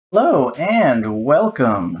Hello and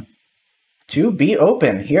welcome to Be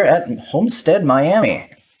Open here at Homestead, Miami.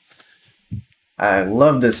 I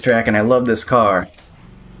love this track and I love this car,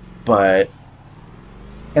 but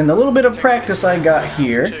in the little bit of practice I got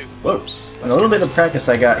here, with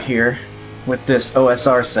this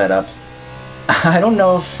OSR setup, I don't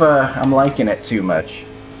know if I'm liking it too much.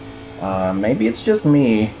 Maybe it's just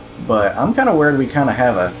me, but I'm kind of worried we kind of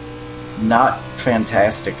have a not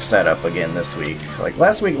fantastic setup again this week. Like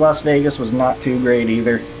last week, Las Vegas was not too great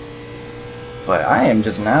either. But I am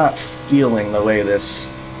just not feeling the way this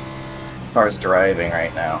car's driving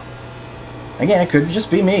right now. Again, it could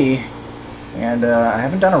just be me. And I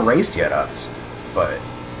haven't done a race yet, obviously. But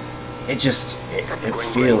it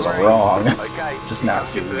feels wrong. It does not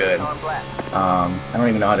feel good. I don't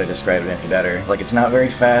even know how to describe it any better. Like, it's not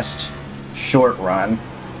very fast, short run.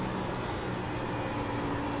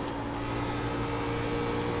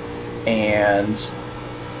 And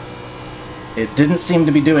it didn't seem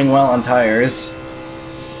to be doing well on tires.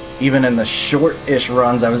 Even in the short-ish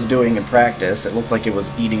runs I was doing in practice, it looked like it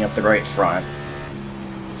was eating up the right front.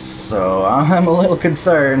 So I'm a little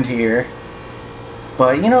concerned here.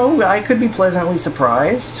 But, you know, I could be pleasantly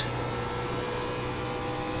surprised.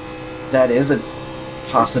 That is a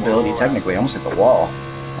possibility, technically. I almost hit the wall.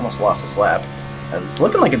 Almost lost this lap. It's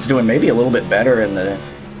looking like it's doing maybe a little bit better in the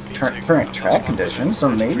current track conditions, so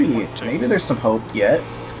maybe there's some hope yet.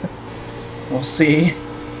 We'll see.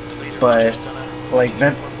 But like,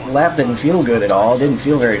 that lap didn't feel good at all. It didn't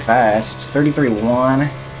feel very fast.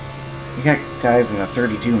 33.1. You got guys in the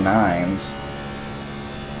 32.9s.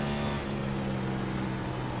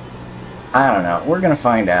 I don't know. We're gonna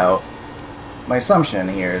find out. My assumption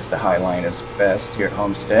here is the high line is best here at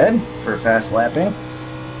Homestead for fast lapping.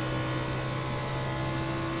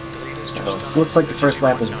 So it looks like the first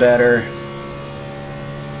lap was better.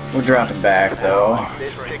 We're dropping back though.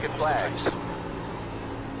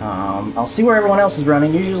 I'll see where everyone else is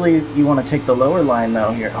running. Usually you want to take the lower line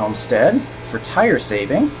though here at Homestead for tire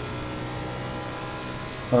saving.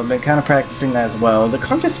 So I've been kind of practicing that as well. The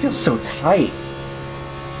car just feels so tight.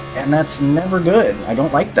 And that's never good. I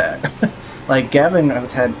don't like that. Like, Gavin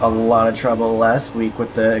had a lot of trouble last week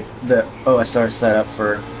with the OSR setup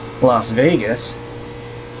for Las Vegas.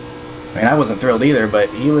 I mean, I wasn't thrilled either, but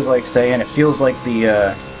he was like saying it feels like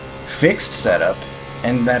the fixed setup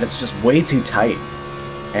and that it's just way too tight.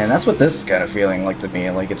 And that's what this is kind of feeling like to me.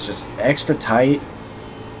 Like, it's just extra tight.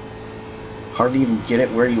 Hard to even get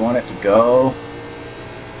it where you want it to go.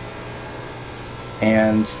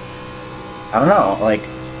 And I don't know, like,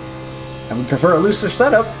 I would prefer a looser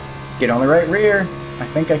setup. Get on the right rear. I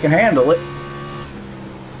think I can handle it.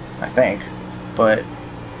 I think. But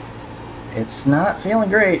it's not feeling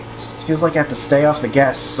great. It feels like I have to stay off the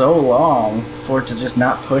gas so long for it to just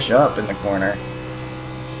not push up in the corner.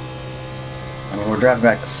 I mean, we're driving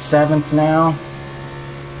back to 7th now.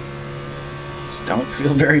 Just don't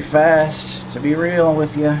feel very fast, to be real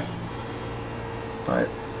with you. But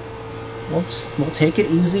we'll take it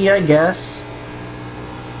easy, I guess.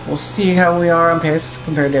 We'll see how we are on pace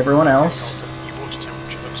compared to everyone else.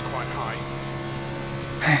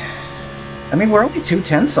 I mean, we're only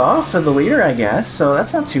 2/10 off of the leader, I guess, so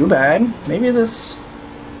that's not too bad. Maybe the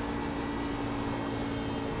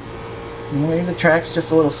track's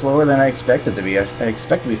just a little slower than I expected to be. I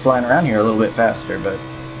expect to be flying around here a little bit faster, but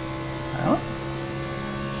I don't know.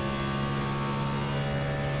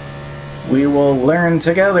 We will learn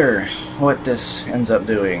together what this ends up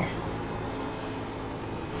doing.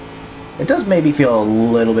 It does make me feel a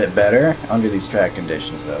little bit better under these track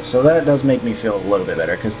conditions, though. So that does make me feel a little bit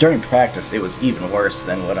better, because during practice it was even worse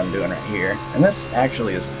than what I'm doing right here. And this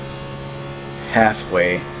actually is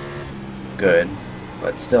halfway good,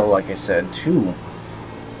 but still, like I said, too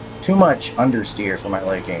much understeer for my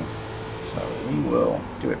liking. So we will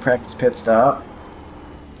do a practice pit stop.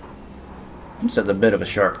 This is a bit of a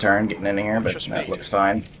sharp turn getting in here, but that looks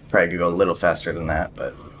fine. Probably could go a little faster than that,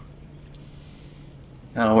 but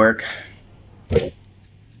that'll work.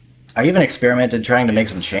 I even experimented trying to make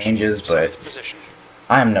some changes, but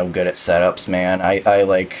I'm no good at setups, man. I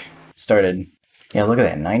like started, yeah, look at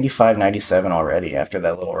that, 95, 97 already after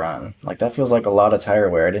that little run. Like, that feels like a lot of tire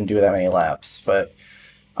wear. I didn't do that many laps, but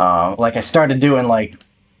like, I started doing like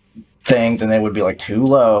things and they would be like too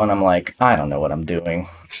low, and I'm like, I don't know what I'm doing.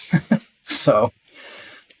 So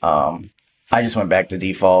I just went back to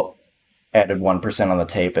default, added 1% on the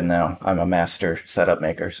tape, and now I'm a master setup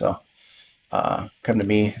maker. So come to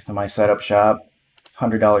me in my setup shop,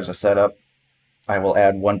 $100 a setup. I will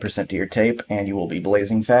add 1% to your tape, and you will be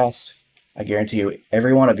blazing fast. I guarantee you,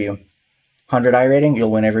 every one of you, 100 iRating,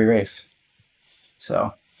 you'll win every race.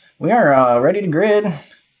 So we are ready to grid.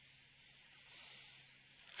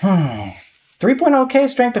 3.0K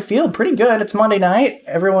strength of field, pretty good. It's Monday night.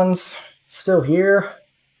 Everyone's still here.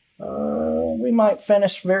 We might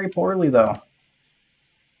finish very poorly, though.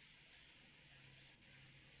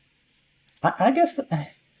 I guess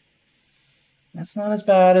that's not as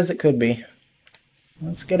bad as it could be.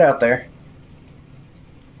 Let's get out there.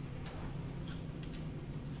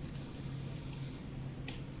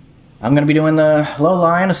 I'm going to be doing the low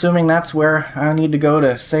line, assuming that's where I need to go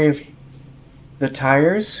to save the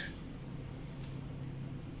tires.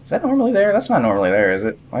 Is that normally there? That's not normally there, is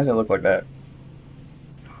it? Why does it look like that?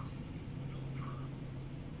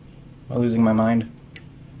 Am I losing my mind?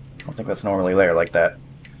 I don't think that's normally there like that.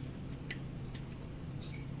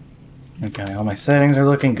 Okay, all my settings are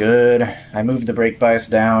looking good. I moved the brake bias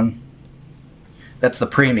down. That's the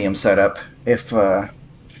premium setup. If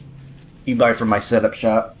you buy from my setup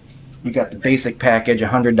shop, you got the basic package,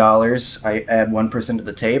 $100. I add 1% of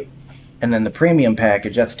the tape. And then the premium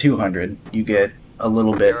package, that's $200. You get a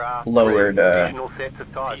little bit lowered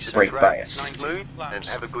brake bias.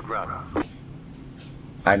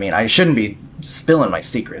 I mean, I shouldn't be spilling my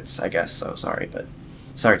secrets, I guess, so sorry, but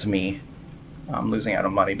sorry to me. I'm losing out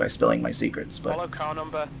on money by spilling my secrets, but follow car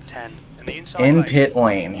number 10 in the inside in lane. pit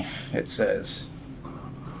lane, it says.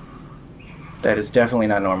 That is definitely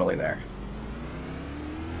not normally there.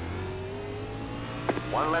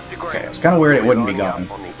 Okay, I was kind of worried it wouldn't be gone.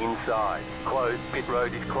 I'm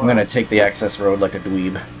gonna take the access road like a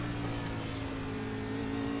dweeb.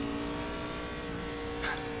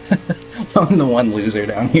 I'm the one loser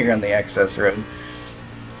down here on the access road.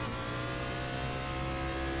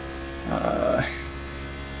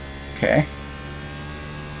 Okay.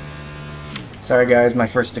 Sorry guys, my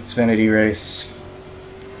first Xfinity race.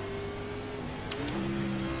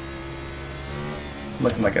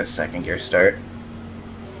 Looking like a second gear start.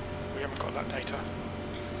 We haven't got that data.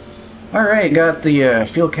 Alright, got the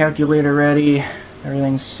fuel calculator ready.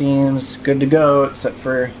 Everything seems good to go, except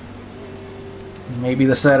for maybe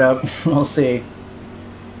the setup. We'll see.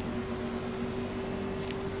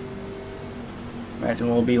 Imagine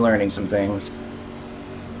we'll be learning some things.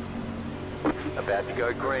 About to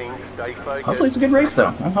go green. Stay focused. Hopefully it's a good race, though.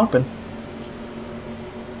 I'm hoping.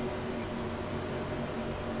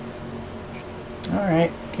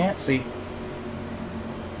 Alright, can't see.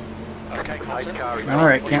 Okay, Colton.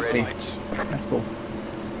 Alright, can't see. That's cool.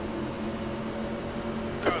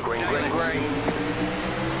 Go, Green, green, green.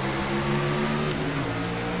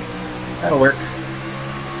 That'll work.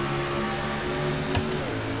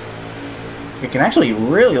 We can actually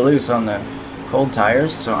really loose on the cold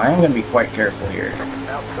tires, so I am going to be quite careful here.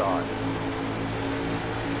 Outside.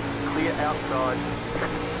 Clear outside.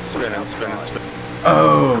 Spin out, spin out, spin.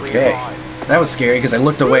 Okay. That was scary because I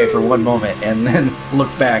looked away for one moment and then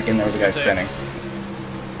looked back and there was a guy spinning.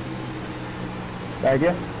 Thank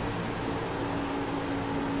you.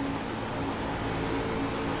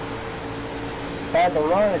 Had to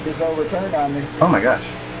run, it just overturned on me. Oh my gosh.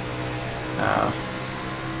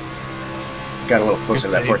 Got a little closer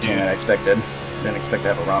to that 14 than I expected. Didn't expect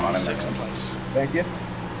to have a ROM on him. Sixth place. Thank you.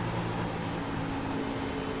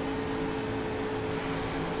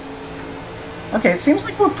 Okay, it seems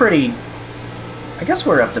like we're pretty... I guess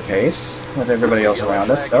we're up to pace with everybody else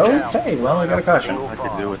around us. Okay, well, I got a caution. I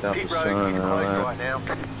could do without the sun and all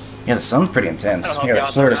that. Yeah, the sun's pretty intense. We got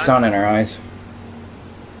that Florida sun in our eyes.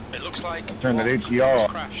 It looks like Turn that one HDR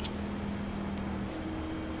off. crashed.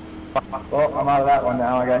 Well, I'm out of that one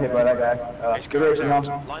now. I got hit by that guy. Race Good car is racing, out.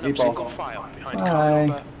 y'all. Line up Default. single file behind Hi. car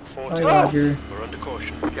number Hi, 14. Roger. We're under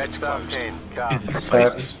caution. Catch It's up closed. 10. Car.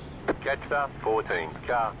 Sucks. Catch up 14.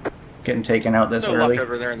 Car. Getting taken out this No early. luck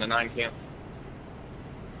over there in the 9 camp.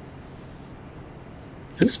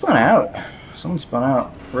 Who spun out? Someone spun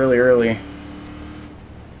out really early.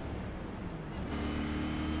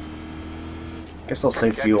 Guess I'll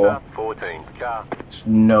save Catch fuel. up 14. Car. There's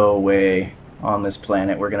no way on this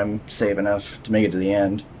planet we're gonna save enough to make it to the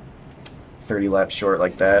end. 30 laps short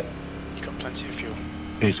like that. You got plenty of fuel.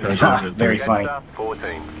 He's going Ha, very Catch funny. up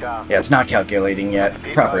 14. Car. Yeah, it's not calculating yet,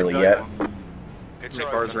 properly yet. It's How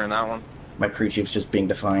many cars are in that one? My crew chief's just being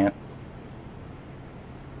defiant.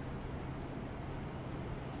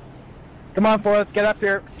 Come on, Forrest, get up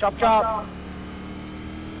here. Chop, chop.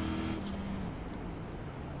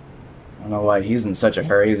 I don't know why he's in such a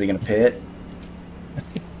hurry. Is he gonna pit?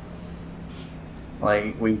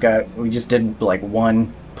 Like, we just did like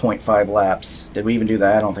 1.5 laps. Did we even do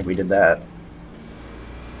that? I don't think we did that.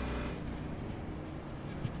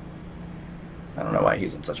 I don't know why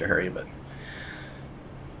he's in such a hurry, but...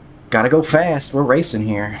 Gotta go fast, we're racing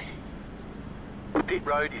here. Pit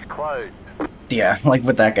road is closed. Yeah, like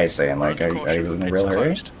what that guy's saying, like, We're under are you caution. in a It's real hurry?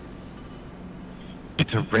 closed.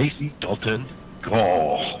 It's a race, Dalton.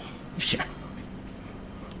 Go. Yeah.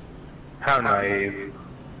 How naive.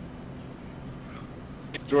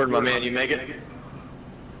 Jordan, my man, you make it?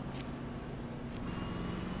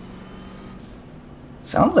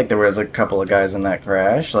 Sounds like there was a couple of guys in that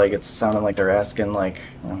crash. Like, it sounded like they're asking, like,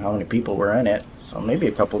 you know, how many people were in it. So maybe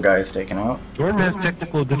a couple guys taken out. Jordan has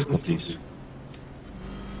technical difficulties.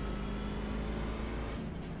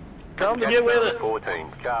 Come to get with it. 14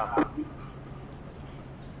 car.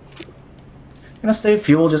 Gonna save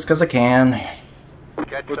fuel just because I can.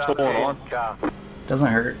 Catch What's up, going 10 on? car. Doesn't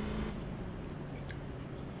hurt.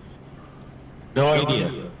 No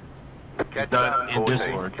idea. Catch not up, in 14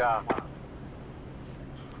 Discord. car.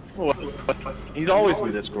 What? He's always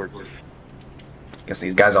with Discord. Guess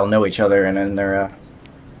these guys all know each other and then they're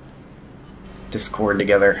Discord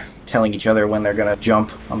together, telling each other when they're gonna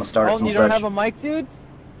jump on the starts and you don't such. have a mic, dude?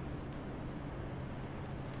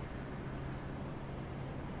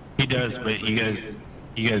 He does, but you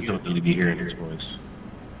guys don't need to be hearing his voice.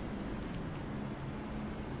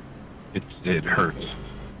 It hurts.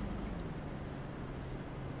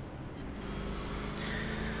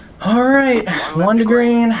 Alright, 1 to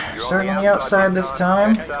green. Starting on the outside this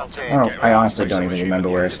time. I honestly don't even remember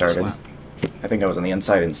where I started. I think I was on the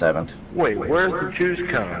inside in 7th. Wait, where's the juice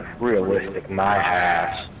coming? Realistic, my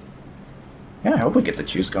ass. Yeah, I hope we get the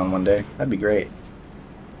juice going one day. That'd be great.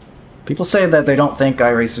 People say that they don't think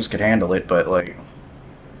iRacers could handle it, but, like,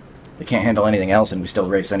 they can't handle anything else and we still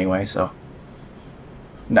race anyway, so...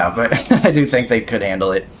 No, but I do think they could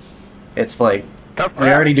handle it. It's like, we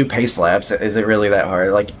already do pace laps. Is it really that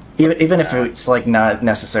hard? Like, even if it's, like, not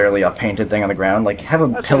necessarily a painted thing on the ground, like, have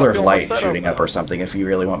a pillar of light shooting up or something if you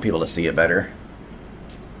really want people to see it better.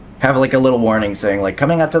 Have, like, a little warning saying, like,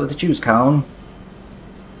 coming out to the juice cone.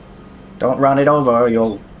 Don't run it over,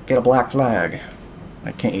 you'll get a black flag.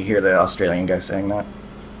 Like, can't you hear the Australian guy saying that?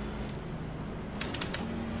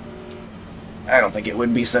 I don't think it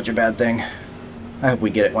would be such a bad thing. I hope we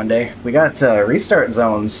get it one day. We got restart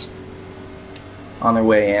zones on their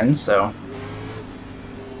way in, so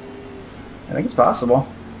I think it's possible.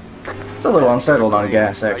 It's a little unsettled on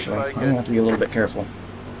gas, actually. I'm gonna have to be a little bit careful.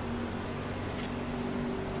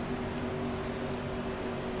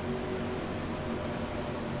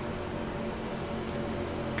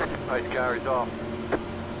 Pace car is off.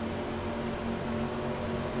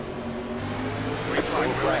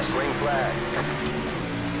 Green flag, green flag.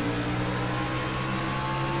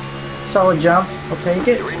 Solid jump. I'll take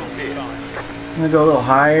it. You're in pit. I'm gonna go a little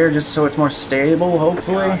higher just so it's more stable, Car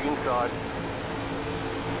hopefully. inside.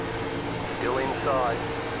 Still inside.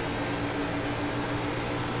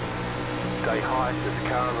 Stay high, there's a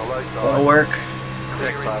car on the low side. That'll work.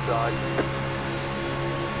 Clear inside.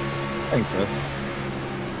 Thanks, bud.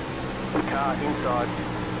 Car inside.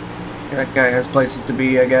 That guy has places to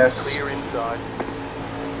be, I guess. Clear inside.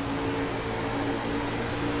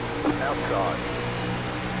 Outside.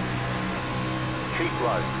 Keep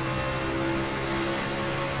low.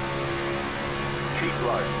 Keep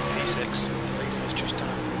low. P6, the leader is just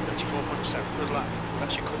 94.7. Good lap.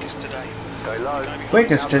 That's your quickest today. Stay low.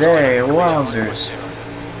 Quickest today, wowzers.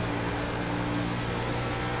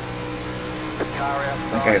 Car That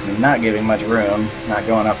outside. guy's not giving much room. Not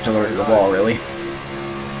going up to the wall, really.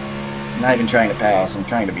 I'm not even trying to pass. I'm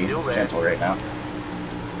trying to be gentle right now.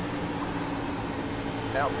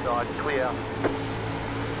 Outside, clear.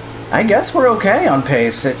 I guess we're okay on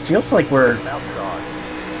pace. It feels like we're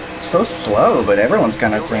Outside. so slow, but everyone's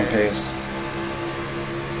kind of the same pace.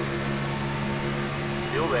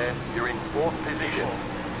 Still there. You're in 4th position.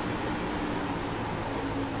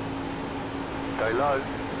 Stay low.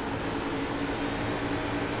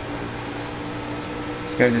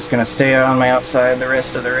 This guy's just gonna stay on my outside the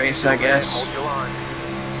rest of the race, I guess. Hold your line.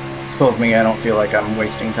 It's cool with me. I don't feel like I'm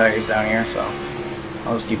wasting tires down here, so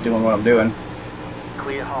I'll just keep doing what I'm doing.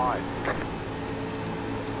 Clear high.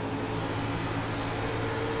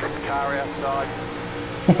 Car outside.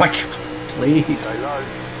 Oh my god, please. Stay low.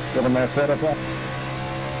 Got a minute set up. They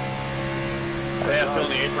have to on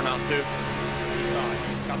the apron now too.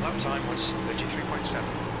 That lap time was 33.7.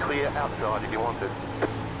 Clear outside if you want it.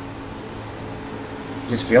 I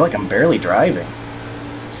just feel like I'm barely driving.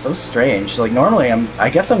 It's so strange. Like, normally I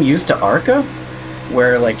guess I'm used to ARCA,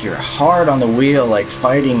 where, like, you're hard on the wheel, like,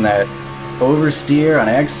 fighting that oversteer on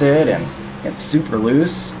exit and it's super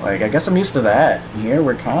loose. Like, I guess I'm used to that. Here,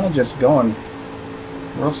 we're kind of just going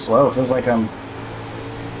real slow. It feels like I'm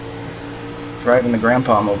driving the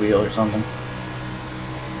grandpa mobile or something.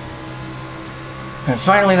 And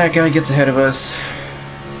finally that guy gets ahead of us.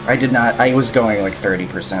 I was going like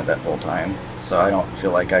 30% that whole time, so I don't feel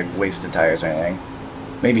like I wasted tires or anything.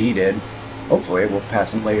 Maybe he did. Hopefully we'll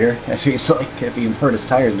pass him later if he hurt his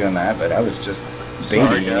tires doing that, but I was just Sorry,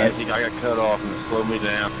 babying guys. it. I got cut off and it slowed me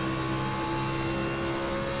down.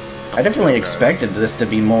 I definitely expected this to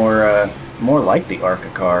be more like the ARCA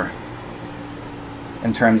car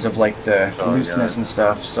in terms of like the looseness and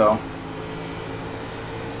stuff, so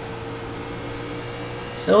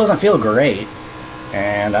still doesn't feel great,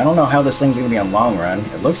 and I don't know how this thing's gonna be on long run.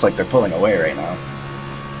 It looks like they're pulling away right now.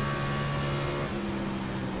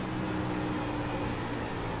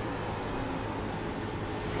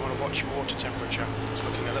 You want to watch your water temperature. It's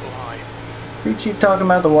looking a little high. Crew Chief talking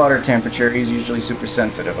about the water temperature. He's usually super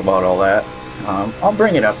sensitive about all that. I'll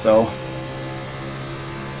bring it up though.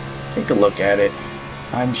 Take a look at it.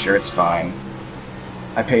 I'm sure it's fine.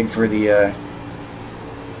 I paid for the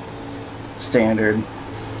standard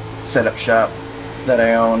setup shop that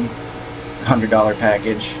I own. $100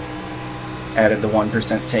 package. Added the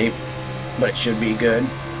 1% tape, but it should be good.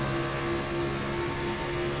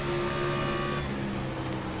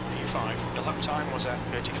 E5. The lap time was at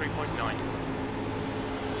 33.9.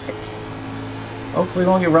 Hopefully we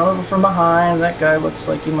won't get run over from behind. That guy looks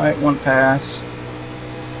like he might want to pass.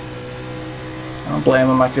 I don't blame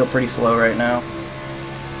him. I feel pretty slow right now.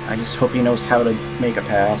 I just hope he knows how to make a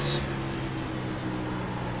pass.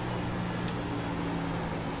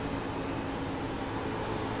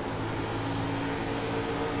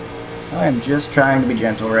 So I am just trying to be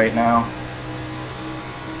gentle right now.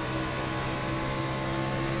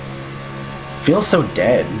 Feels so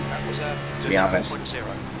dead, That was at to be honest.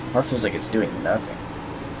 34.0. Car feels like it's doing nothing.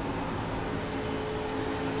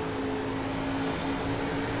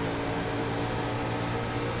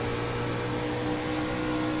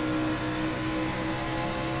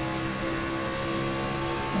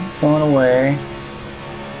 I'm pulling away.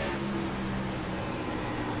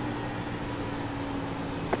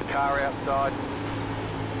 Car outside.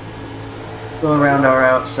 Go around our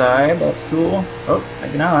outside, that's cool. Oh,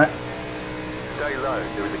 maybe not. Stay low.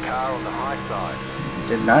 There is a car on the high side.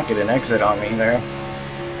 Did not get an exit on me there.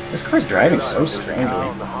 This car's driving so Stay low. There is a car strangely.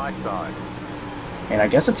 on the high side. And I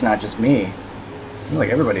guess it's not just me. Seems like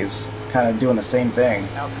everybody's kind of doing the same thing.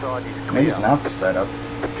 Outside is clear. Maybe it's not the setup.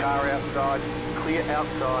 Car outside. Clear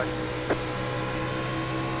outside.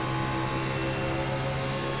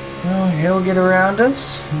 Well, he'll get around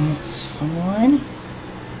us. It's fine.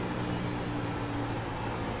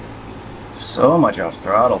 So much off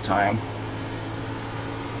throttle time.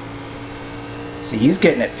 See, he's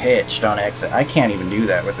getting it pitched on exit. I can't even do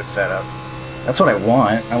that with the setup. That's what I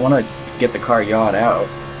want. I want to get the car yawed out.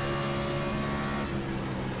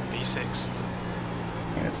 V6.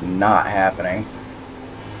 And it's not happening.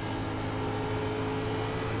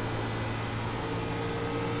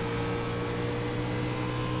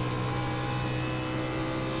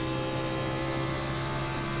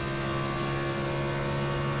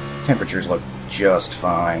 Temperatures look just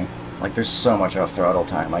fine. Like, there's so much off throttle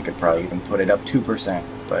time, I could probably even put it up 2%,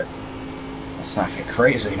 but let's not get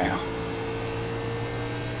crazy now.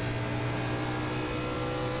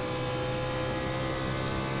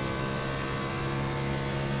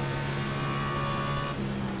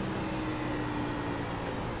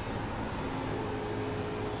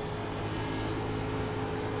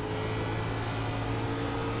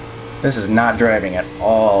 This is not driving at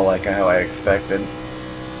all like how I expected.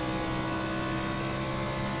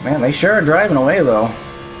 Man, they sure are driving away, though.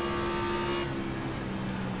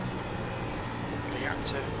 The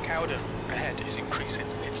active Cowden ahead is increasing.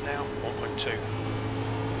 It's now 1.2.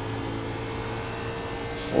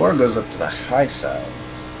 4 goes up to the high side.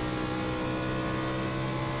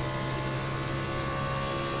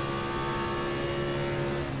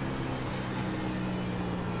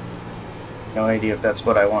 No idea if that's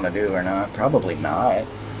what I want to do or not. Probably not.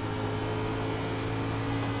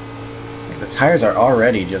 The tires are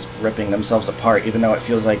already just ripping themselves apart, even though it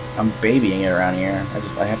feels like I'm babying it around here.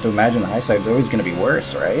 I have to imagine the high side's always going to be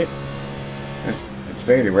worse, right? It's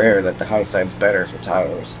very rare that the high side's better for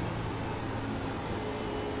tires.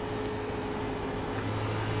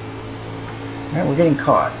 Alright, we're getting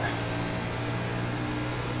caught.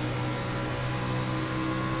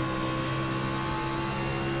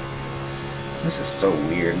 This is so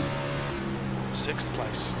weird. 6th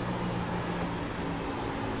place.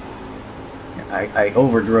 I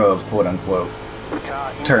overdrove, quote unquote,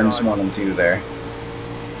 Car turns inside. 1 and 2 there.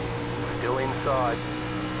 Still inside.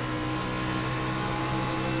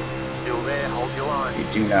 Still there. Hold your line. You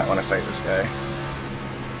do not want to fight this guy.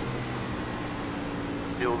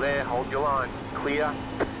 Still there. Hold your line. Clear.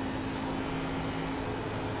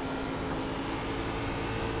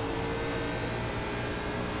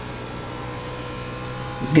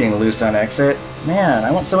 He's getting loose on exit. Man,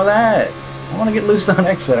 I want some of that. I want to get loose on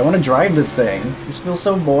exit. I want to drive this thing. This feels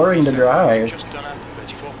so boring to drive. Just done a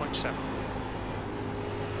 34.7.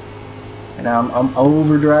 And now I'm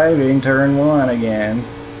overdriving turn 1 again.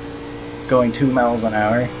 Going 2 miles an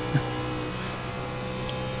hour.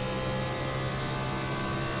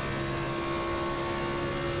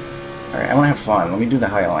 Alright, I want to have fun. Let me do the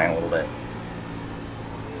high line a little bit.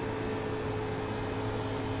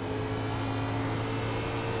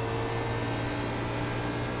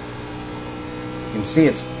 You can see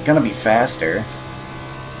it's gonna be faster.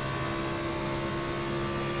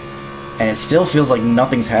 And it still feels like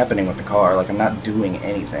nothing's happening with the car, like I'm not doing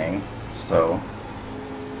anything. So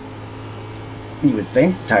you would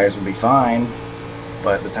think the tires would be fine,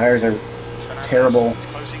 but the tires are terrible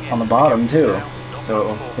on the bottom too.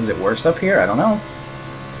 So is it worse up here? I don't know.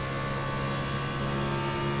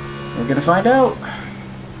 We're gonna find out.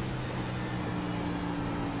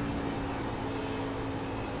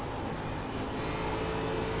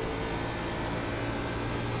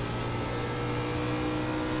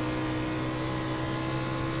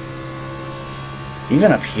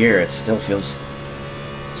 Even up here, it still feels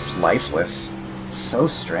just lifeless. It's so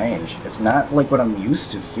strange. It's not like what I'm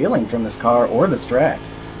used to feeling from this car or this track.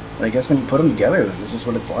 But I guess when you put them together, this is just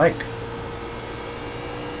what it's like.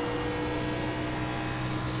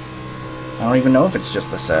 I don't even know if it's just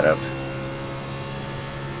the setup.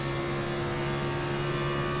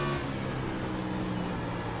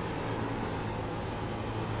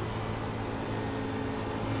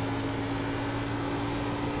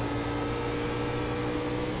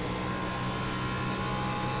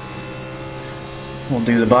 We'll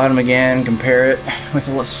do the bottom again, compare it with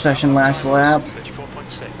the session last lap.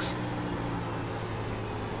 34.6.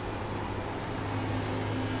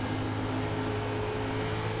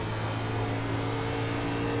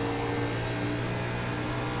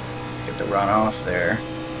 Get the run off there.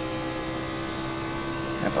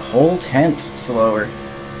 That's a whole tenth slower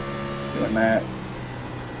doing that.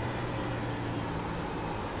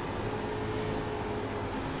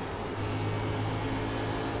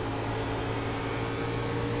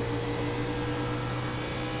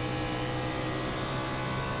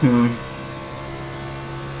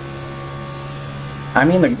 I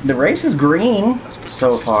mean, the race is green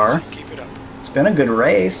so far. Keep it up. It's been a good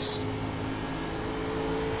race.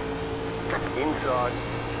 Inside.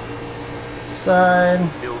 Side.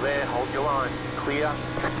 Still there, hold your line. Clear.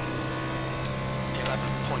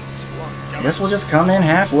 11.1. I guess we'll just come in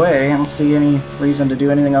halfway. I don't see any reason to do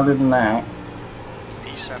anything other than that.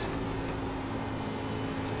 P7.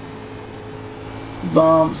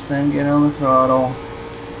 Bumps, then get on the throttle.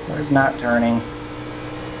 Car's not turning.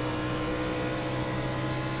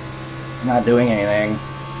 It's not doing anything.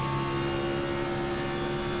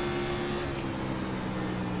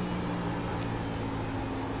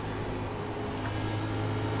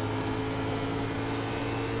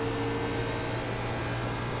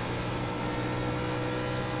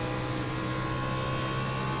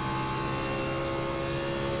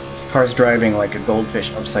 This car's driving like a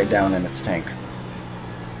goldfish upside down in its tank.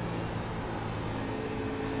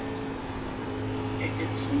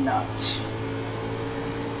 It's not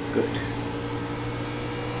good.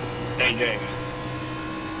 Hey, James.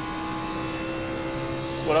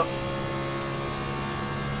 What up?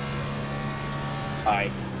 Hi.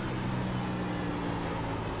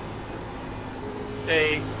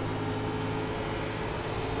 Hey.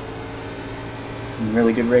 Some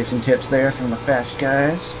really good racing tips there from the fast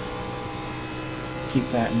guys.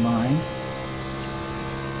 Keep that in mind.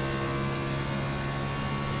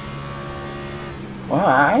 Well,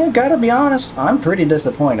 I gotta be honest, I'm pretty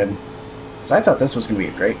disappointed. Because I thought this was going to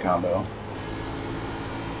be a great combo.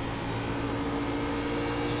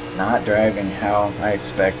 Just not driving how I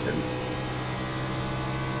expected.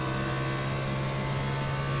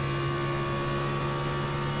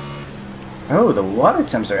 Oh, the water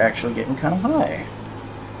temps are actually getting kind of high.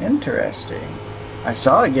 Interesting. I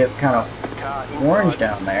saw it get kind of orange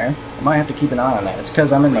down there. I might have to keep an eye on that. It's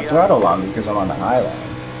because I'm in the throttle longer because I'm on the high lane.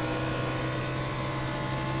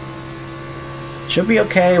 Should be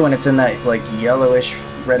okay when it's in that like yellowish,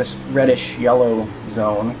 reddish yellow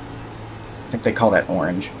zone. I think they call that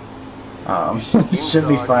orange. It should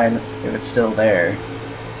be fine if it's still there.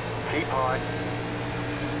 Keep high.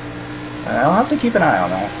 I'll have to keep an eye on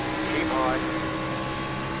that. Keep high.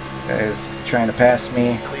 This guy's trying to pass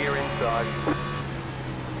me. Clear inside.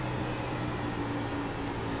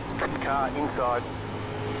 Car inside.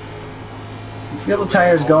 I feel the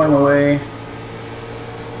tires going away.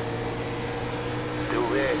 Still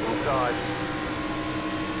there, inside.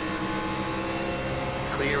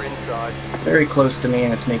 Clear inside. Very close to me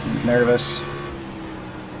and it's making me nervous.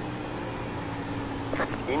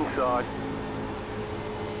 Inside.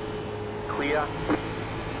 Clear.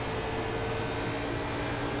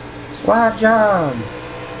 Slide job!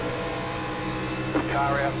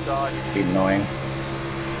 Car outside. Be annoying.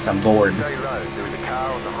 Cause I'm bored. Stay low. There is a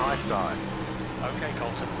car on the high side. Okay,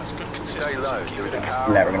 Colton, that's good Stay consistency. low. Keep There it is a up. It's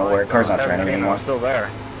car. never gonna work. Car's not turning anymore. I'm still there.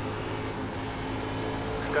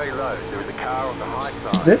 Stay low. There is a car on the high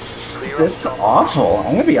side. This is awful.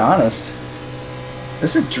 I'm gonna be honest.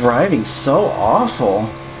 This is driving so awful.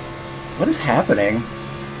 What is happening?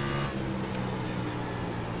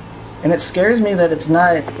 And it scares me that it's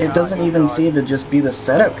not. It doesn't even seem to just be the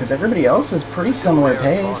setup because everybody else is pretty similar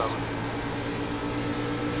pace.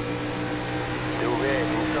 Still there.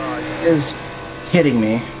 Inside. Is hitting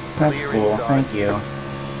me. That's cool. Thank you.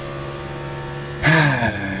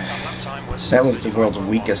 Lap time was That was the world's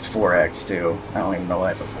weakest 4X too. I don't even know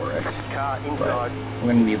why it's a 4X. Car But inside. I'm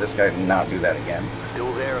gonna need this guy to not do that again.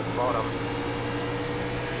 Still there at the bottom.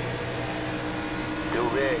 Still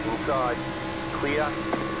there. Inside. Clear.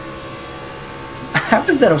 How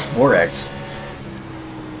is that a 4X?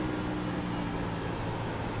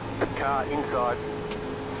 Car inside.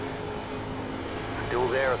 Still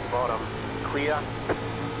there at the bottom. Clear.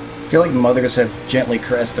 I feel like mothers have gently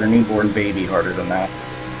caressed their newborn baby harder than that.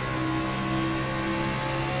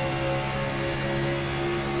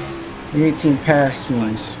 The 18 passed me,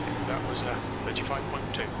 place. That was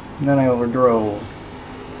 35.2. and then I overdrove.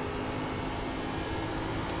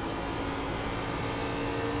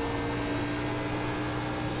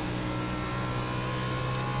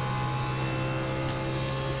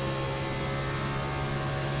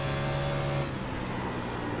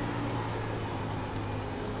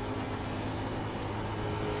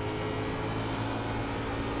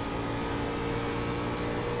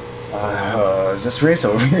 Is this race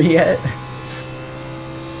over yet?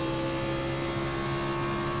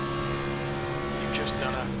 You've just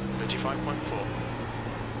done a 35.4.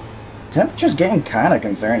 Temperature's getting kind of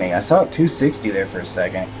concerning. I saw it 260 there for a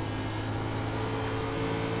second.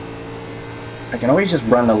 I can always just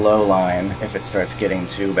run the low line if it starts getting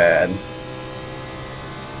too bad.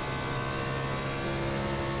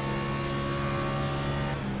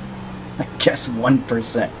 I guess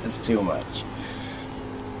 1% is too much.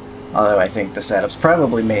 Although I think the setup's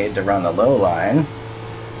probably made to run the low line.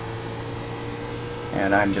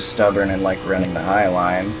 And I'm just stubborn and like running the high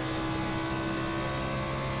line.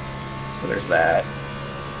 So there's that.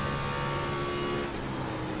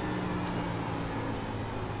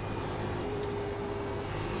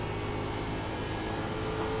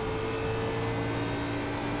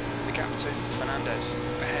 The gap to Fernandez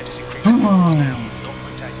ahead is increasing. It's now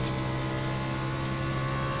 0.8.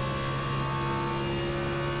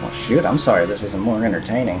 Well, shoot, I'm sorry this isn't more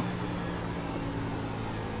entertaining.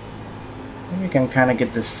 Maybe we can kind of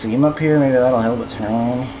get this seam up here. Maybe that'll help it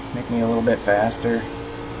turn. Make me a little bit faster.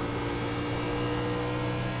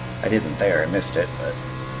 I didn't there, I missed it, but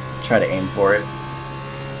try to aim for it.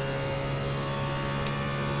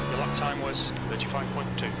 The lap time was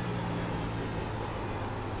 35.2.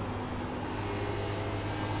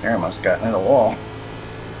 There, almost got into the wall.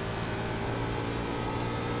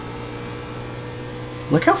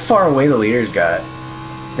 Look how far away the leaders got.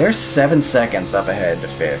 They're 7 seconds up ahead to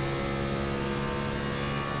 5th.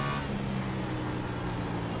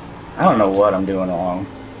 I don't know what I'm doing wrong.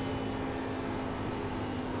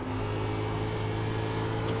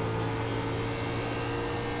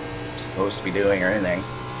 I'm supposed to be doing or anything.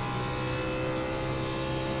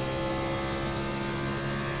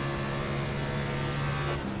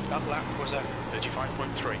 That lap was a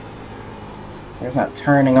 35.3. It's not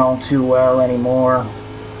turning all too well anymore.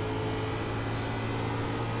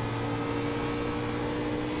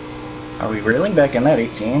 Are we reeling back in that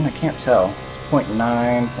 18? I can't tell. It's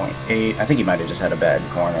 0.9, 0.8. I think he might have just had a bad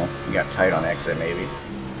corner. He got tight on exit, maybe.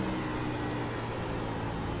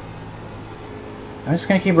 I'm just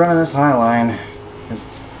gonna keep running this high line, because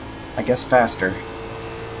it's, I guess, faster.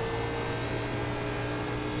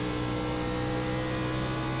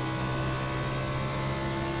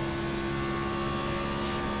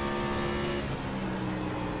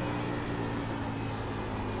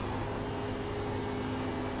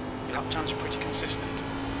 Lap times are pretty consistent.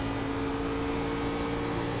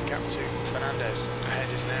 Gap to Fernandez ahead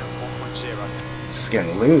is now 1.0. It's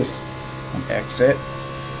getting loose. On exit.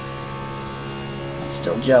 I'm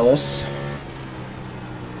still jealous.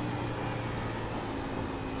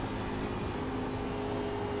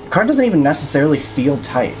 The car doesn't even necessarily feel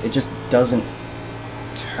tight. It just doesn't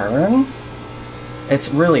turn. It's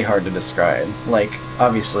really hard to describe. Like,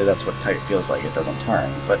 obviously that's what tight feels like. It doesn't turn.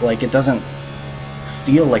 But, like, it doesn't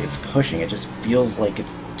feel like it's pushing. It just feels like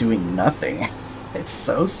it's doing nothing. It's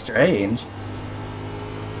so strange.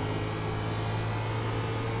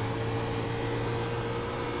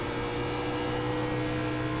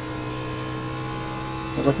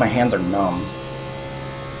 Feels like my hands are numb.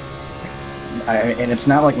 And it's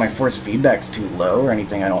not like my force feedback's too low or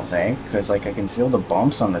anything, I don't think, because like I can feel the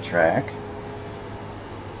bumps on the track.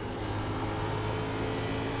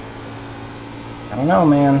 I don't know,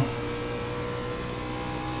 man.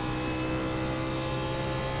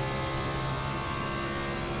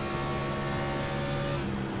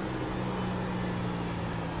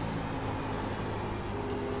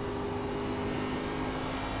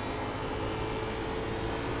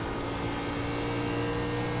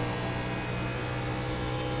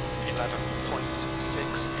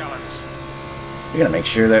 We gotta make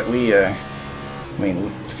sure that we, I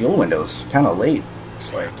mean, fuel window's kind of late,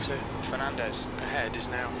 it's like. Fernandez ahead is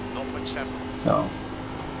now 0.7. So,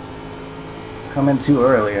 come in too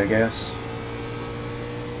early, I guess.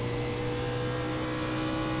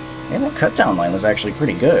 And that cut down line was actually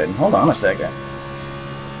pretty good. Hold on a second.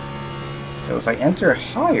 So if I enter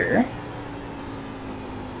higher,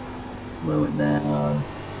 slow it down,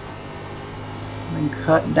 and then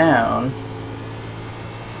cut down.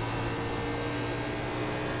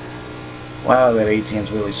 Wow, that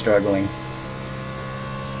 18's really struggling.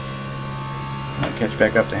 I'll catch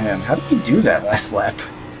back up to him. How did he do that last lap?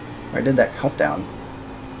 Or I did that cut down?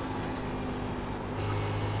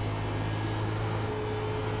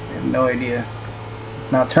 I have no idea.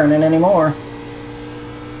 It's not turning anymore.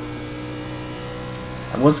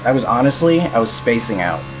 I was honestly, I was spacing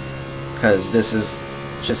out. Because this is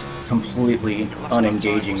just completely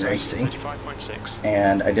unengaging racing.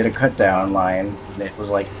 And I did a cut down line, and it was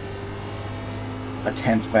like a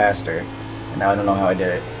tenth faster. And now I don't know how I did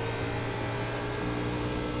it.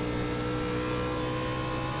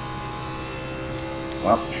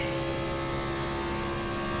 Well.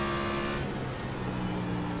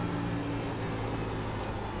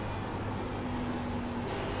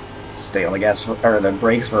 Stay on the gas for, or the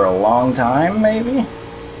brakes for a long time, maybe? It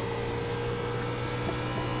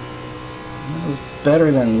was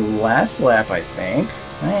better than last lap, I think.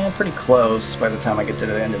 Pretty close by the time I get to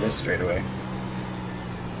the end of this straightaway.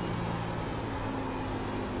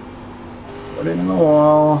 Put it in the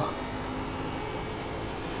wall.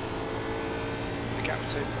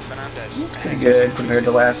 That's pretty good compared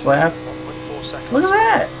to last lap. Look at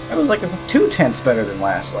that! That was like 2/10 better than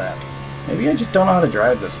last lap. Maybe I just don't know how to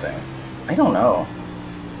drive this thing. I don't know.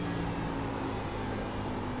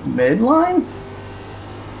 Midline?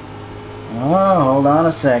 Oh, hold on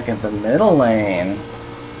a second. The middle lane.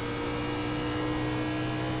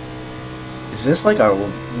 Is this like a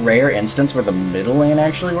rare instance where the middle lane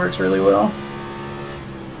actually works really well?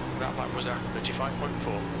 That lap was at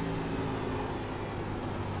 35.4.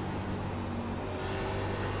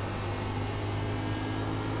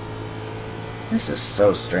 This is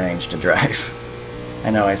so strange to drive. I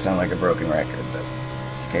know I sound like a broken record, but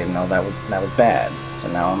okay, no, that was bad. So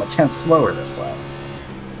now I'm a tenth slower this lap.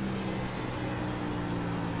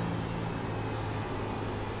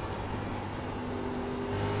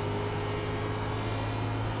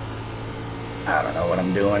 I don't know what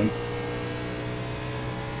I'm doing.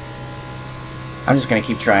 I'm just gonna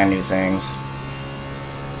keep trying new things.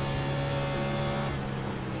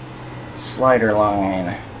 Slider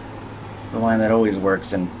line. The line that always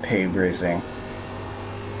works in paved racing.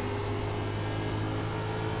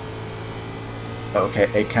 Okay,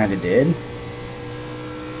 it kinda did.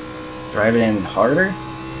 Drive it in harder?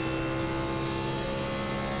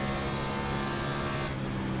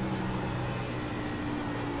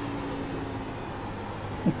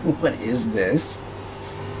 What is this?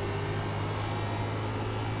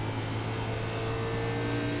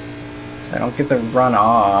 So I don't get the run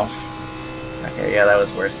off. Okay, yeah, that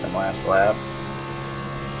was worse than last lap.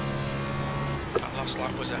 That last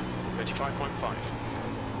lap was at 35.5.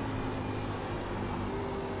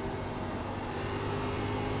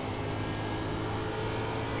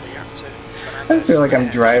 I feel like I'm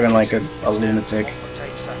driving like a lunatic.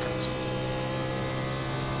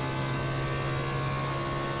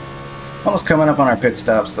 Almost coming up on our pit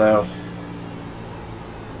stops, though.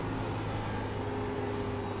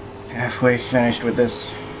 Halfway finished with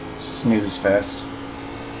this snooze fest.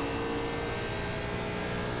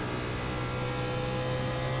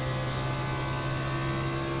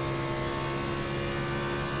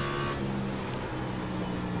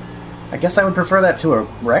 I guess I would prefer that to a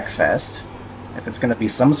wreck fest, if it's going to be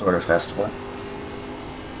some sort of festival.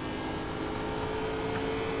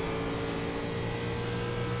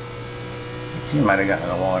 The team might have gotten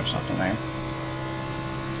in a wall or something there.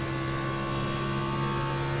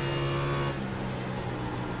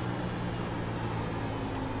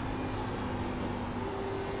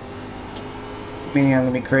 me, I'm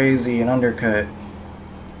gonna be crazy and undercut.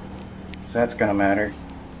 So that's gonna matter.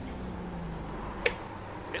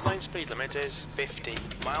 Pit lane speed limit is 50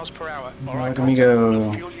 miles per hour. Look at me go.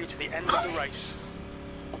 We'll fuel you to the end of the race.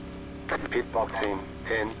 Pit box in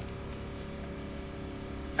 10.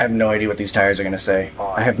 I have no idea what these tires are gonna say.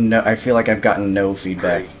 I feel like I've gotten no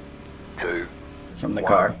feedback 2. from the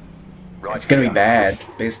One. car. Right It's gonna be here. bad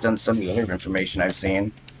based on some of the other information I've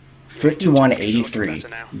seen. 5183.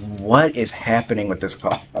 What is happening with this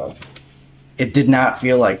car? It did not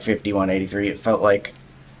feel like 5183. It felt like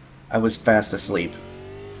I was fast asleep.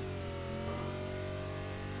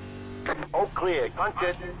 All clear. Punch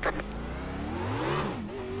it. Pit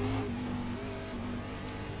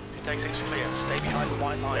exit's clear. Stay behind the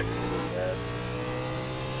white line.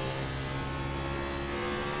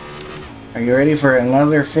 Are you ready for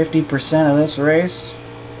another 50% of this race?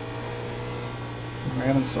 We're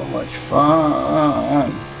having so much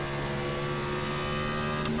fun.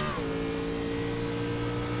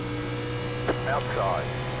 Outside.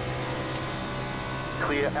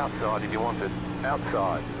 Clear outside if you want it.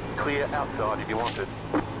 Outside. Clear outside if you want it.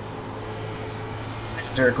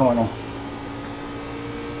 Dirt corner.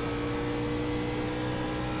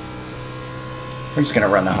 We're just gonna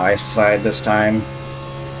run the high side this time.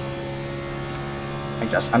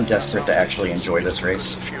 I'm desperate to actually enjoy this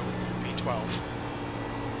race. Fuel, P12.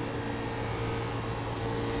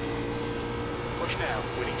 Push now.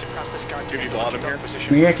 We need to pass this guy to the bottom here.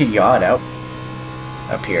 Position. Maybe I could yacht out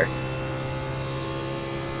up here.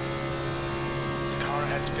 The car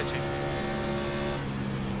ahead's pitting.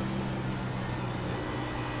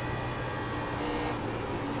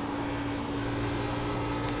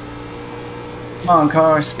 Come on,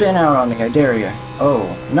 car, spin out on me, I dare you.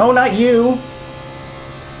 Oh, no, not you!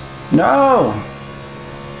 No!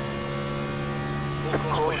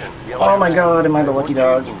 Oh my god, am I the lucky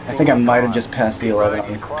dog? I think I might have just passed the 11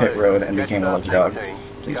 on pit road and became a lucky dog.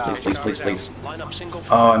 Please, please, please, please, please. Line up single.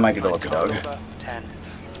 Oh, I might be the lucky dog. Number 10.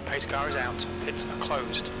 Pace car is out. Pits are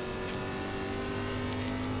closed.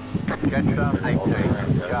 Jetstar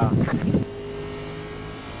 18. Car.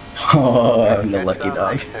 Oh, I'm the lucky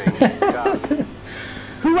dog. 18. Car.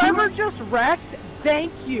 Whoever just wrecked,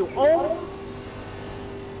 thank you. Oh,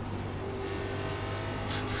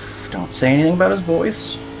 Don't say anything about his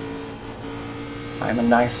voice. I'm a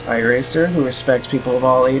nice iRacer who respects people of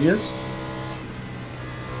all ages.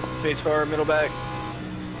 Face car, middle back.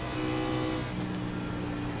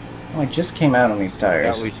 Oh, I just came out on these Yeah,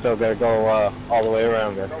 tires. we still gotta go all the way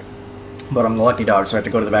around there. But I'm the lucky dog, so I have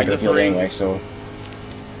to go to the back of the field anyway, so...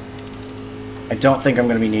 I don't think I'm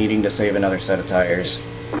going to be needing to save another set of tires.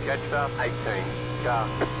 Jetstar 18.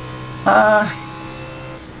 Car.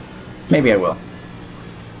 Maybe I will.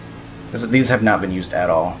 Because these have not been used at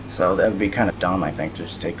all, so that would be kind of dumb, I think, to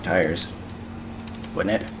just take tires.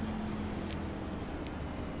 Wouldn't it?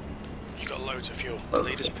 You got loads of fuel. The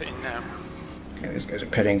leader's pitting now. Okay, these guys are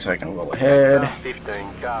pitting, so I can roll ahead.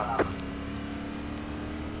 15. Car.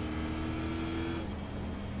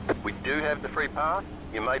 We do have the free pass.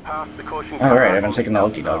 You may pass the caution car. Alright, I haven't taken the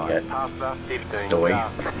lucky dog yet. Pass the 15. Doy.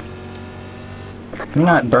 Car. Let me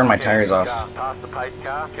not burn my tires off Pass the pace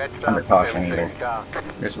car. Jetstar under caution 17. either. Car.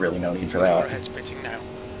 There's really no need for Car that. ahead's pitting now.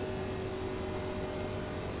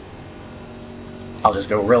 I'll just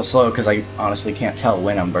go real slow because I honestly can't tell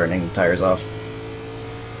when I'm burning the tires off.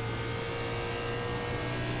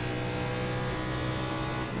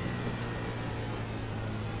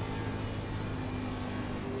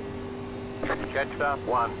 Jetstar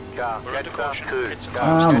 1. Car. We're under Jetstar caution. 2. Pits are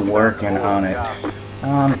Car. closed. I'm working on it. Car.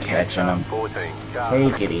 I'm catching them. 14. Car.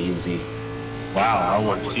 Take it easy. Wow, I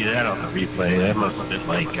want to see that on the replay. That must have been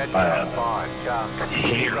like Jetstar 5. Car.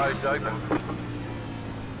 here. Roads open.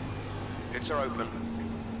 Pits are open.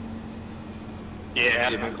 Yeah,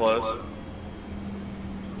 they've been close.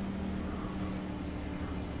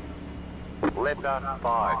 Left 5.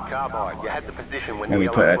 Carbide. You had the position when Maybe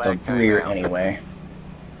the put it yellow at the flag came rear out. anyway.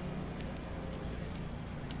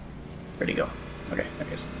 Where'd he go? Okay, there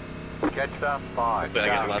he is. Jetstar 5. But I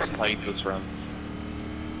got Car. lots of height this run.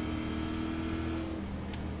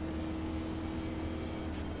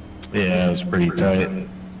 Yeah, it was pretty tight.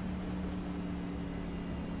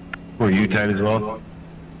 Were you tight as well?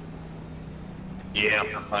 Yeah,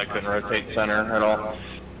 I couldn't rotate center at all.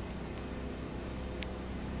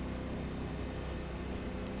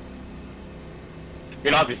 I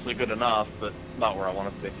mean, obviously good enough, but not where I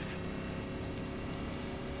want to be.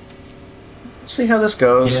 See how this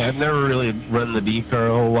goes. Yeah, I've never really run the D car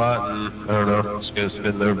a whole lot, and I don't know, just gonna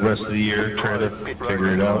spend the rest of the year trying to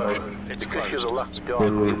figure it out. It's Because you're closed. the lucky dog,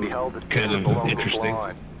 you behold the Kind of along this interesting.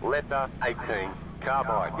 line. Left 18.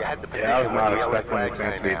 Carbide, you had the position Yeah, I was not when the yellow expecting flag the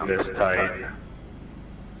thing to came be out. this tight.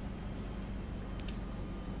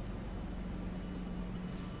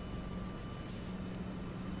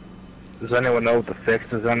 Does anyone know if the fix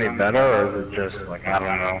is any better, or is it just like, I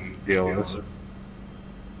don't know, deal with this?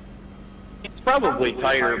 It's probably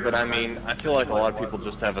tighter, but I mean, I feel like a lot of people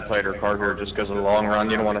just have a tighter car here just because of the long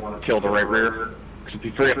run. You don't want to kill the right rear. Because if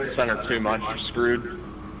you free up the center too much, you're screwed.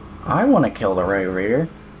 I want to kill the right rear.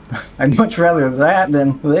 I'd much rather that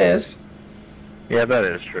than this. Yeah, that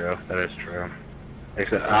is true. That is true.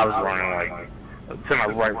 Except I was running like, to my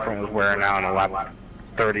right front was wearing out on a lap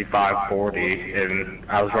 35, 40, and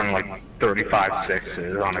I was running like 35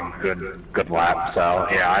 sixes on a good lap. So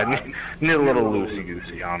yeah, I need a little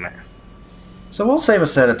loosey-goosey on it. So we'll save a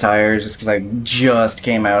set of tires just because I just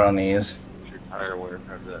came out on these. What's your tire wear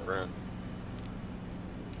after that run?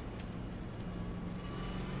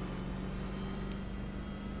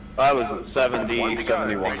 I was at 70, One to go.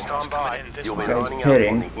 71. Next time by, you'll be Guys lining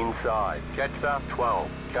pitting. up on the inside. Jetstar 12.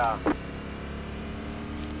 Car.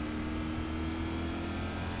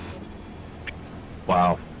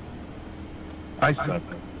 Wow. I suck.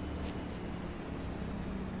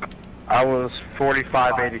 I was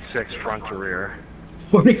 45.86 front to rear.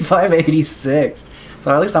 45.86.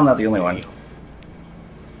 So at least I'm not the only one.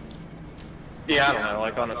 Yeah, I don't know,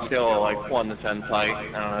 like on a scale of like 1 to 10 tight, I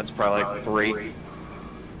don't know, it's probably like 3.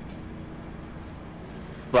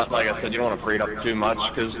 But like I said, you don't want to free it up too much,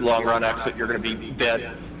 because long run exit, you're going to be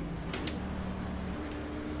dead.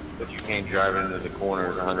 But you can't drive into the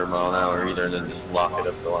corners 100 mile an hour either, and then just lock it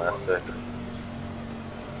up the last second.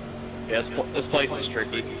 Yeah, this place is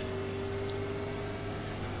tricky.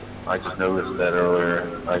 I just noticed that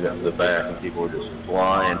earlier. I got to the back and people were just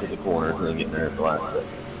flying to the corners and then getting there at the last second.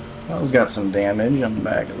 Those got some damage on the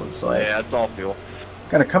back, it looks like. Yeah, it's all fuel.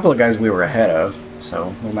 Got a couple of guys we were ahead of,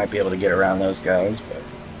 so we might be able to get around those guys, but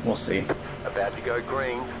we'll see. About to go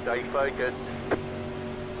green. Stay focused.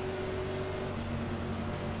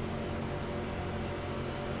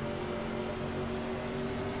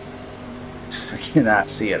 I cannot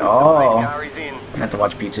see at all. Car is in. I have to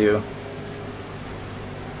watch P2.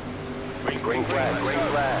 Green flag. Green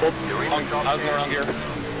flag. You're in the top I was around 10. here.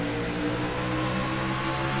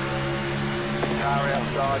 Car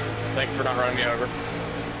outside. Thanks for not running me over.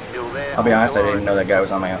 Still there. I'll be honest, I Hold didn't know that guy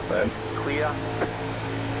was on my outside. on. Clear.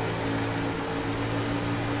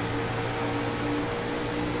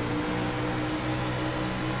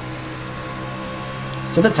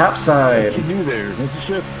 To the top side, What you do there? What's the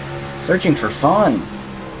ship? searching for fun.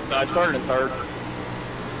 I started in third.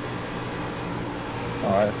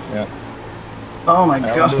 Alright, yeah. Oh my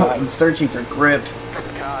That'll do god, searching for grip.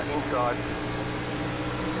 Car inside.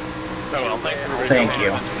 Oh well, thanks for Thank you.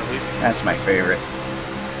 That's my favorite.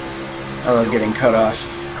 I love getting cut off.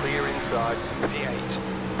 Clear inside.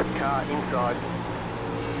 P8. Car inside.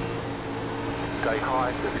 Stay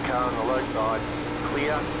high. There's a car on the low side.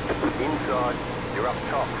 Clear. Inside. You're up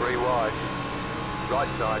top. 3 wide. Right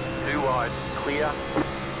side. 2 wide. Clear.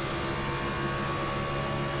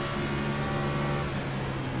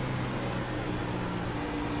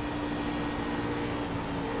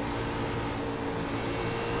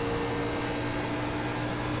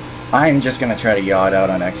 I'm just gonna try to yaw it out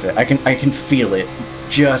on exit. I can feel it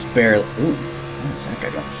just barely. Ooh, where's that guy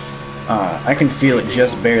going? I can feel it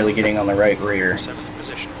just barely getting on the right rear 7th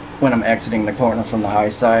position. when I'm exiting the corner from the high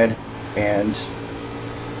side, and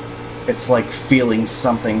it's like feeling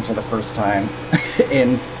something for the first time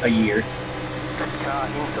in a year. Car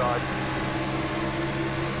inside.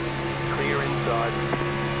 Clear inside.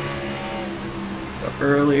 Up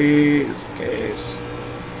early is the case.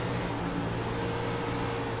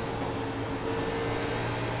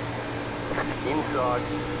 Inside.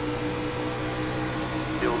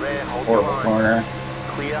 Still there. Hold Horrible your line. corner.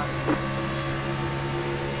 Clear.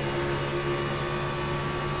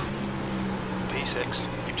 P6.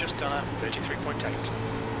 You've just done a 33.8.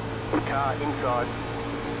 Car inside.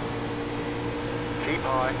 Keep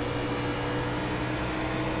high.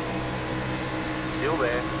 Still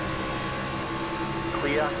there.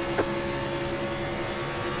 Clear.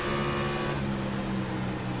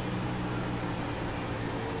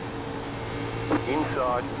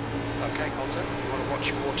 Inside. Okay, Coulter, you want to watch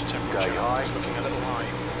your water temperature. Go high. It's looking a little high.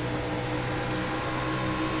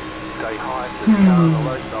 Stay high. There's a car on the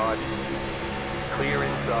low side. Clear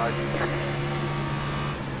inside.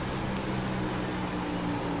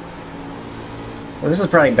 So this is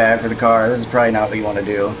probably bad for the car. This is probably not what you want to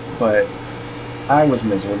do, but I was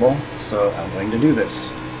miserable, so I'm going to do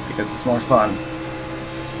this because it's more fun.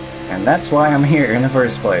 And that's why I'm here in the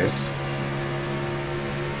first place.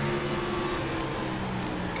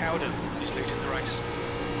 Cowden is leading the race.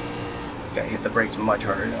 hit the brakes much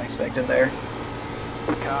harder than I expected there.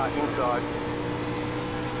 Car inside.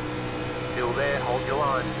 Still there, hold your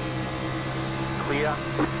line. Clear.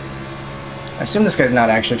 I assume this guy's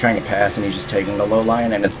not actually trying to pass and he's just taking the low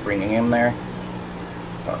line and it's bringing him there.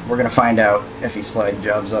 But we're going to find out if he slide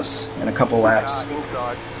jobs us in a couple laps. Car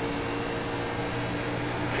inside.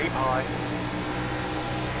 Keep high.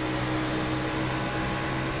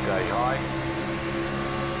 Stay high.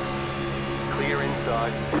 Clear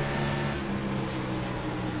inside.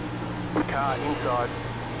 Car inside.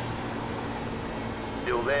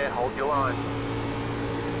 Still there, hold your line.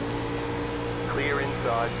 Clear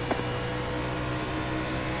inside.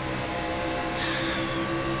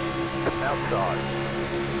 Outside.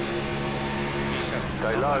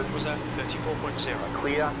 Stay low. Was that 34.0?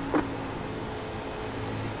 Clear.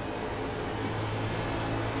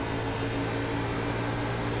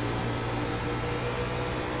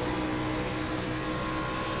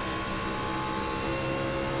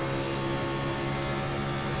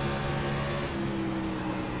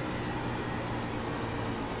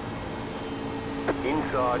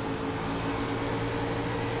 Inside.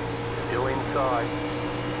 Still inside.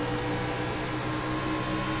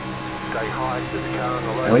 Stay high to the car on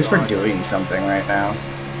the low At least we're side. doing something right now.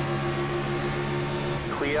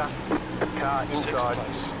 Clear. Car Sixth inside.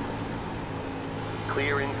 place.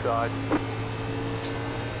 Clear inside.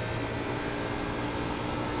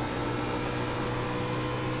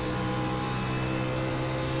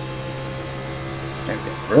 Can't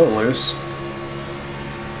get real loose.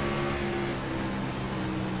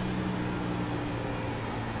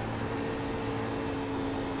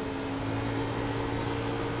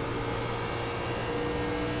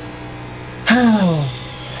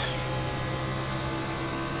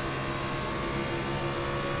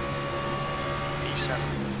 E7.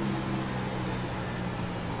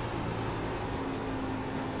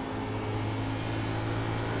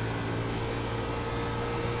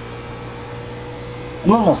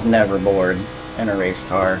 I'm almost never bored in a race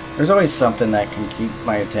car. There's always something that can keep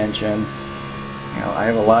my attention. You know, I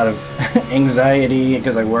have a lot of anxiety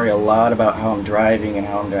because I worry a lot about how I'm driving and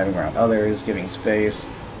how I'm driving around others, giving space.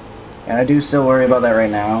 And I do still worry about that right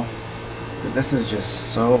now. But this is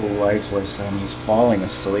just so lifeless and I'm just falling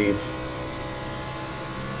asleep.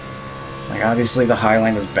 Like, obviously the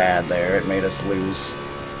highline was bad there. It made us lose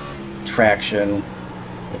traction.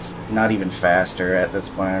 It's not even faster at this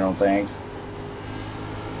point, I don't think.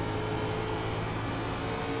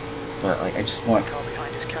 But like, I just want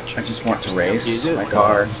to race my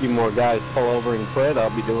car. A few more guys pull over and quit, I'll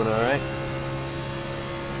be doing alright.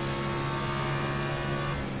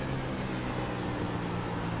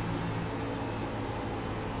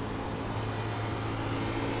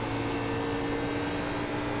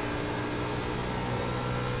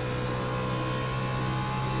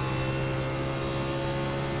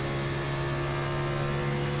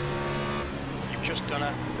 You've just done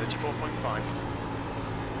a 34.5.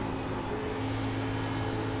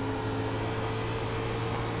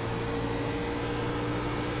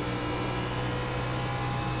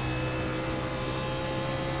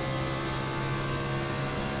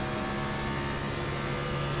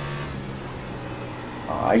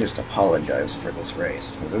 I just apologize for this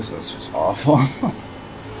race, because this is just awful.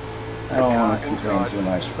 I don't want to complain too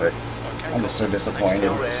much, but Okay, I'm just so disappointed.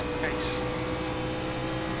 Still there.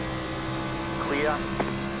 Clear.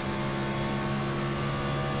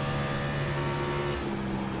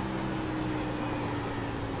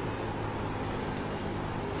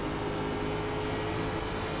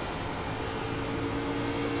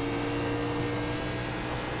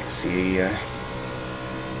 See,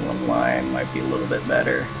 one line might be a little bit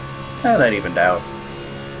better. Oh, that evened out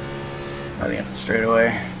by the end of the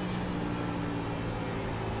straightaway.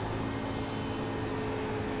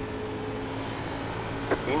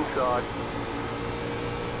 Inside.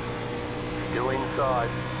 Still inside.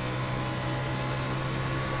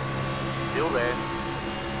 Still there.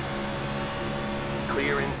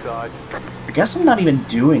 Clear inside. I guess I'm not even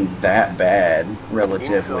doing that bad,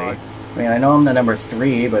 relatively. Inside. I mean, I know I'm the number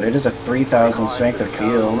 3, but it is a 3,000 strength of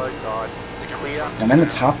field. Clear. I'm in the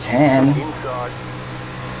top 10. Inside.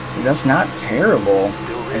 That's not terrible.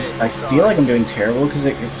 I feel like I'm doing terrible because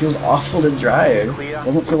it feels awful to drive. It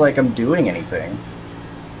doesn't feel like I'm doing anything.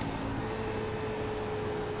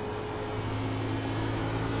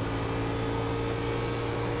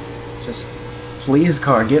 Just, please,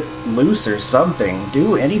 car, get loose or something.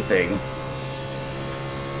 Do anything.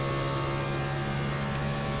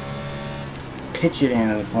 Pitch it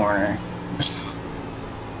in the corner.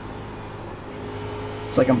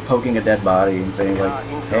 It's like I'm poking a dead body and saying, like,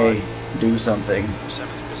 hey, do something.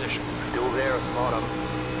 7th position. Still there at the bottom.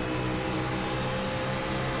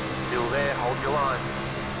 Still there, hold your line.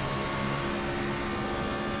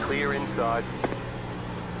 Clear inside.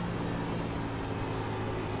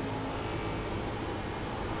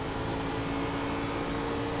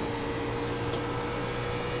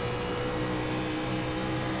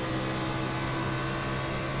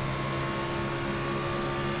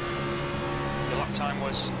 Your lap time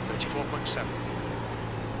was 34.7.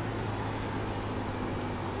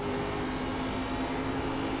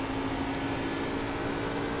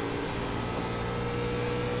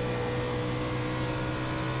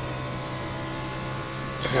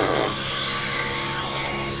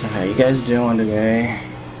 So how you guys doing today?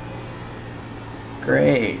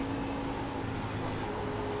 Great.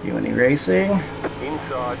 You any racing?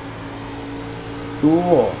 Inside.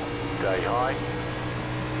 Cool. Stay high.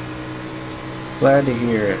 Glad to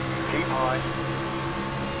hear it. Keep high.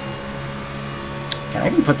 Can I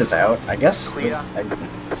even put this out? I guess Clear. this, Car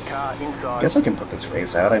I inside. guess I can put this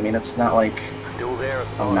race out. I mean, it's not like Still there.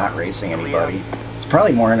 I'm not racing anybody. It's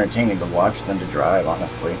probably more entertaining to watch than to drive,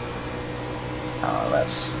 honestly.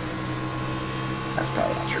 That's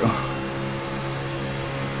probably not true.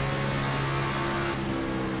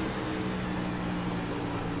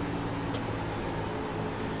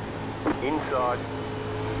 Inside.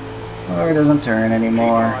 Oh, it doesn't turn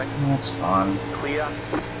anymore. That's fun. Clear.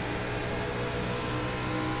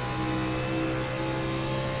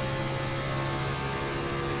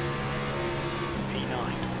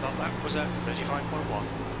 P9. That was at 35.1.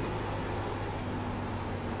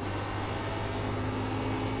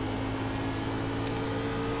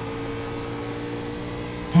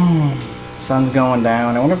 Sun's going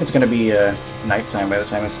down. I wonder if it's going to be nighttime by the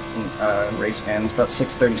time this race ends. About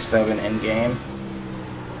 6:37 in game.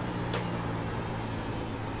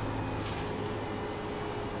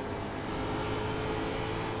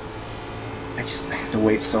 I have to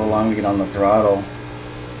wait so long to get on the throttle.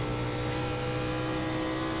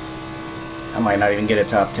 I might not even get a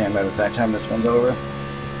top 10 by the time this one's over.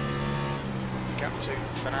 Gap to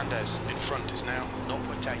Fernandez in front is now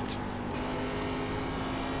 0.8.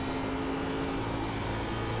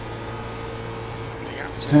 The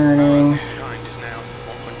gap to Turning. behind is now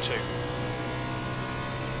 1.2.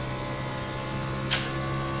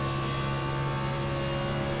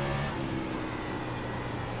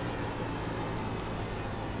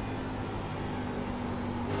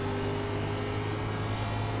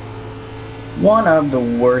 One of the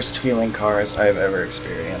worst feeling cars I've ever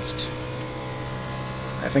experienced.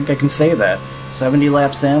 I think I can say that. 70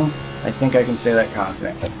 laps in, I think I can say that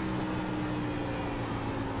confidently.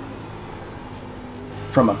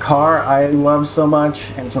 From a car I love so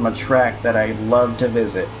much, and from a track that I love to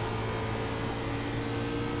visit.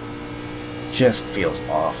 Just feels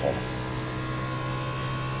awful.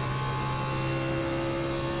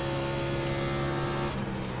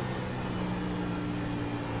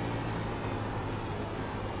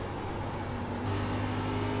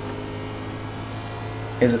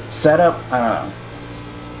 Is it setup? I don't know.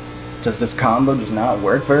 Does this combo just not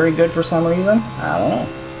work very good for some reason? I don't know.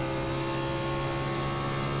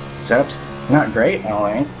 Setup's not great, I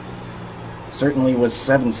don't think. Certainly was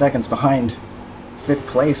 7 seconds behind 5th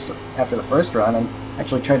place after the first run, and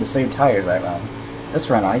actually tried to save tires that run. This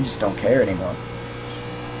run, I just don't care anymore.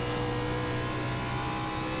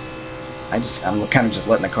 I'm kind of just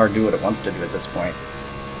letting the car do what it wants to do at this point.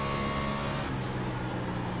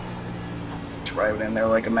 Driving in there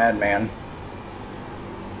like a madman.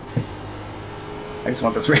 I just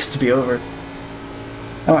want this race to be over.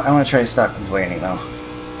 I want to try to stop complaining though.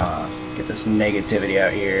 Get this negativity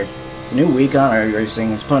out here. It's a new week on iRacing.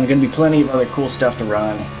 There's going to be plenty of other cool stuff to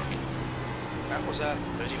run. That was at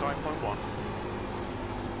 35.1.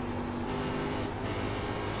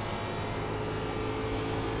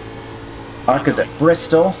 Arca's at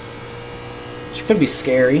Bristol, which could be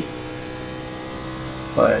scary.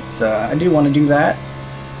 But I do want to do that.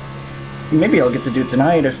 Maybe I'll get to do it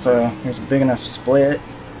tonight if there's a big enough split.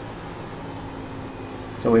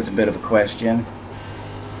 It's always a bit of a question.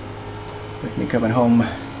 With me coming home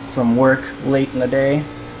from work late in the day.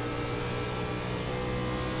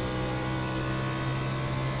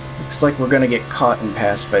 Looks like we're going to get caught and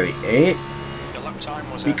passed by the 8 Your lap time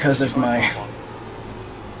was because at of my 35.1.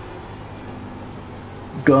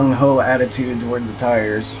 gung-ho attitude toward the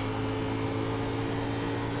tires.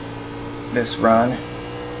 This run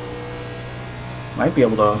might be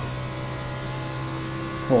able to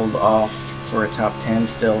hold off for a top 10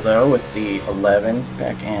 still though, with the 11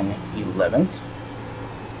 back in 11th.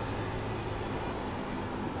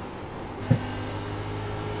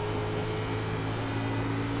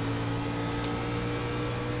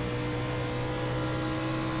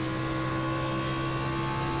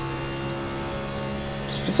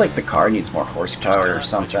 feels like the car needs more horsepower or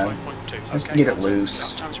something. 35.2. Just Okay, get it lap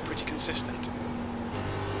loose. times are pretty consistent.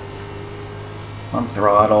 On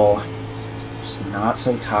throttle. It's not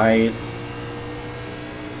so tight.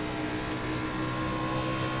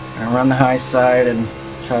 Gonna run the high side and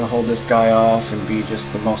try to hold this guy off and be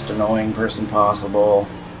just the most annoying person possible.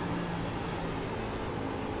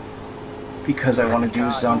 Because I want to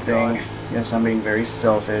do something. Yes, I'm being very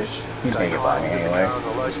selfish. He's gonna get by me anyway.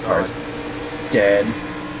 This car's dead.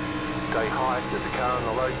 Stay high to the car on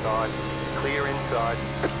the low side. Clear inside.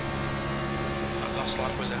 That last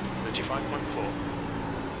lap was at 35.4.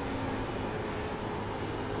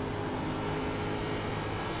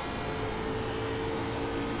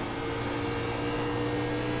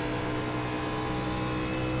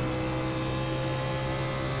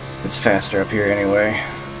 It's faster up here anyway.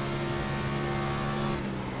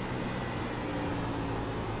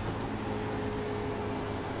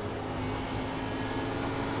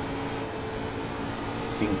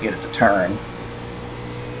 If you can get it to turn.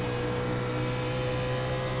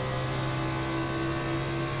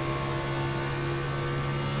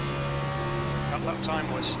 That lap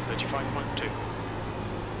time was 35.2.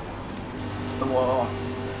 It's the wall.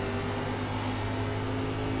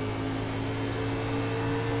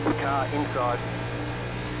 Car inside.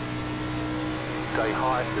 Stay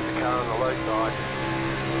high to the car on the low side.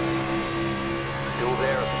 Still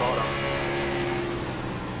there at bottom.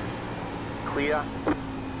 Clear.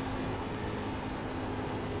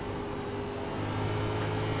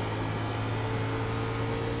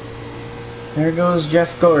 There goes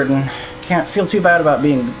Jeff Gordon. Can't feel too bad about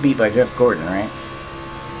being beat by Jeff Gordon, right?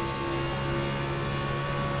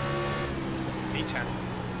 E10.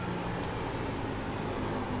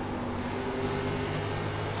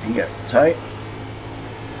 You got it tight.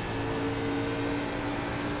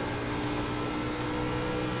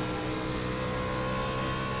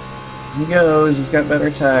 He goes, he's got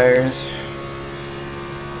better tires.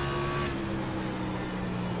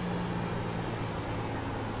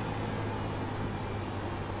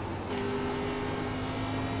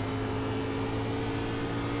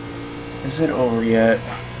 Is it over yet?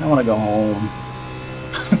 I want to go home.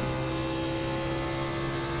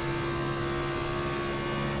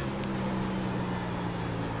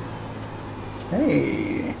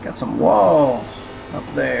 Hey, got some wall up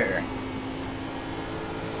there.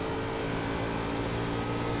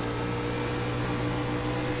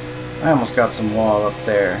 I almost got some wall up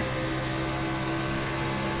there.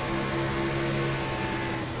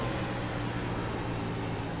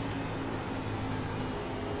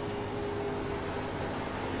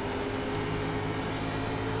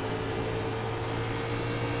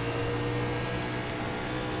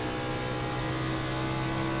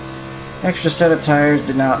 Extra set of tires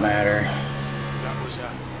did not matter. That was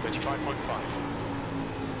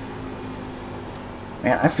 35.5.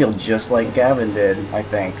 Man, I feel just like Gavin did, I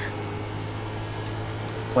think,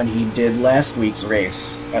 when he did last week's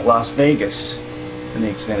race at Las Vegas in the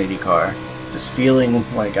Xfinity car. Just feeling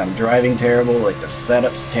like I'm driving terrible, like the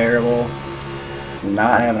setup's terrible, just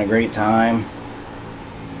not having a great time.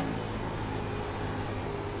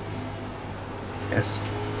 It's...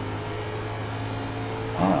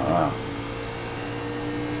 I don't know.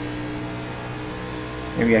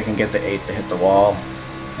 Maybe I can get the 8 to hit the wall.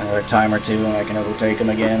 Another time or two and I can overtake him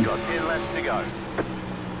again. Got 10 laps to go.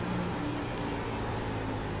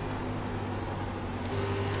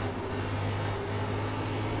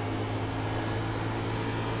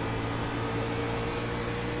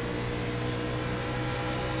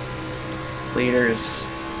 Leader is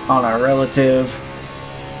on our relative.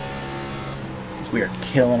 Because we are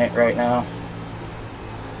killing it right now.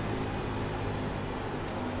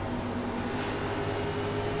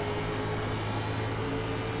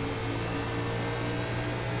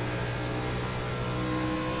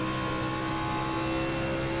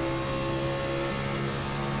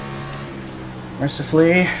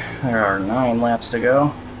 Mercifully, there are 9 laps to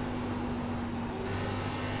go.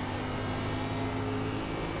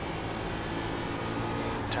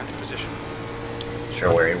 Position.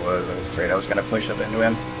 Sure where he was. I was afraid I was going to push up into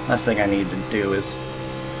him. Last thing I need to do is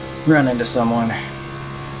run into someone.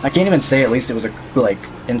 I can't even say at least it was a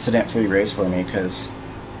incident-free race for me because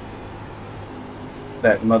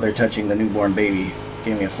that mother touching the newborn baby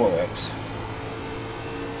gave me a 4X.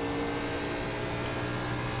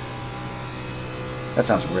 That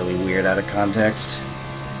sounds really weird out of context.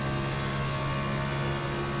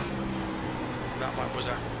 That lap was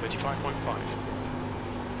 35.5.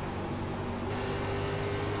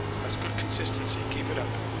 That's good consistency. Keep it up.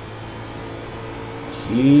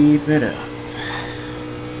 Keep it up.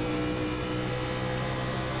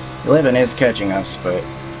 11 is catching us, but I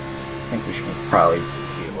think we should probably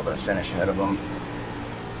be able to finish ahead of them.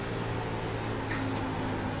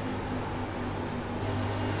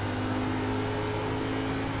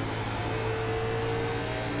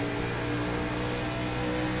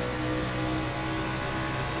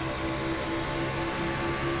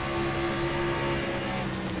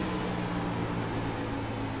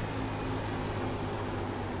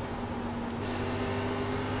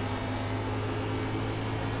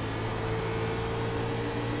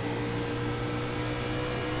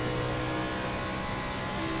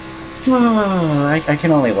 I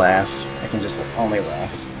can only laugh. I can just only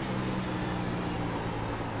laugh.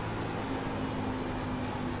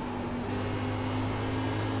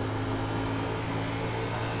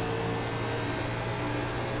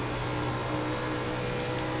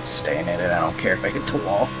 Staying in it, I don't care if I hit the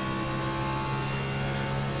wall.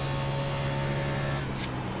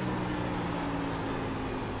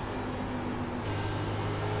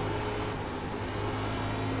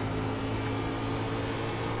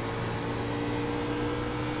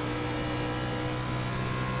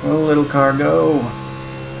 Oh, little car, go.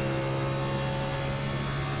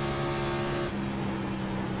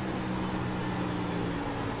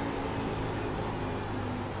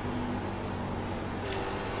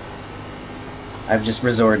 I've just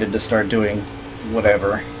resorted to start doing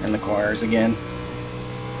whatever in the corners again.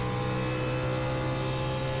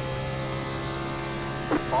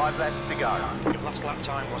 5 laps to go. Your last lap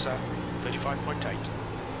time was at 35.8.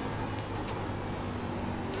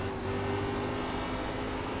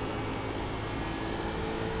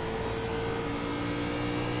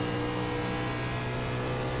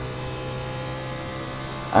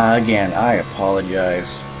 Again, I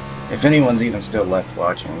apologize. If anyone's even still left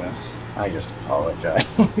watching this, I just apologize.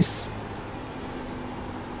 This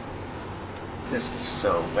is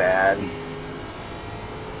so bad.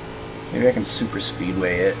 Maybe I can super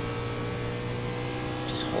speedway it.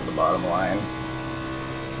 Just hold the bottom line.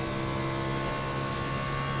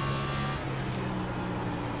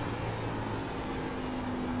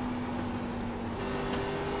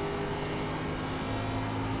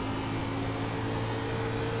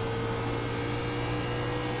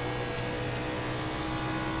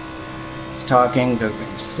 Talking because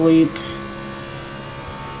they sleep.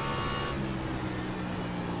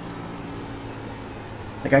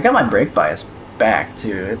 Like, I got my brake bias back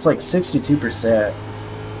too. It's like 62%.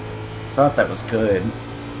 Thought that was good,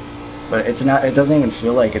 but it's not. It doesn't even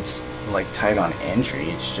feel like it's like tight on entry.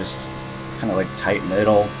 It's just kind of like tight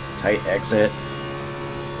middle, tight exit.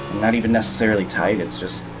 And not even necessarily tight. It's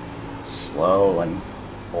just slow and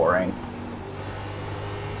boring.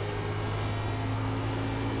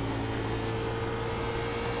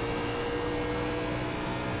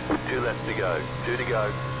 Two left to go. 2 to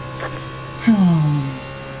go.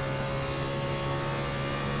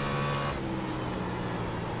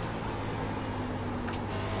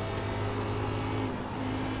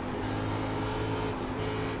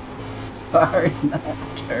 Car's not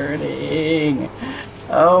turning.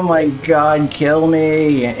 Oh my god, kill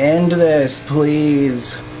me. End this,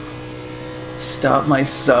 please. Stop my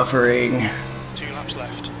suffering. 2 laps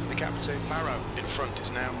left. The gap to Barrow in front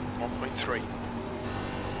is now 1.3.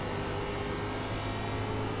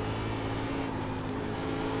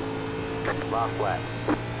 Last lap.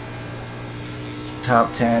 It's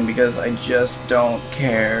top 10 because I just don't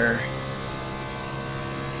care.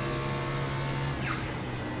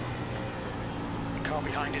 The car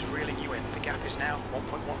behind is reeling you in. The gap is now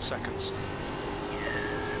 1.1 seconds.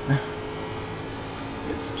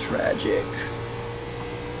 It's tragic.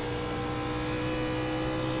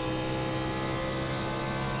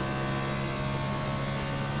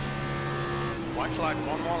 White flag,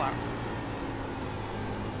 1 more lap.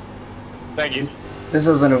 Thank you. This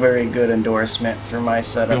isn't a very good endorsement for my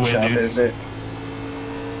setup Good win, shop, dude. is it?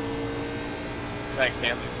 Thanks,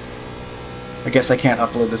 Cam. I guess I can't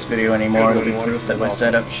upload this video anymore. Good It'll be win. proof that my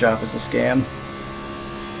setup shop is a scam.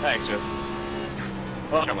 Thanks, Jeff.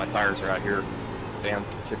 Well, I know my tires are out here. Damn,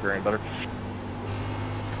 chipper ain't better.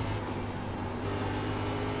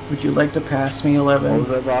 Would you like to pass me, 11? What was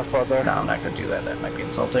that last spot there? No, I'm not going to do that. That might be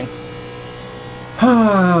insulting.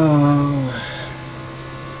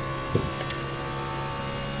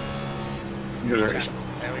 Good.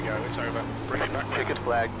 There we go, it's over. Bring it back round. Checkered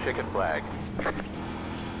flag, checkered flag.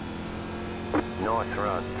 Nice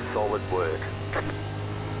run. Solid work.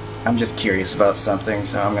 I'm just curious about something,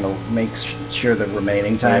 so I'm going to make sure the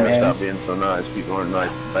remaining time ends. Stop being so nice. People aren't nice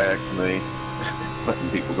back to me. Letting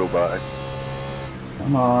people go by.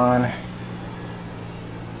 Come on.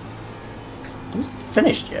 Who's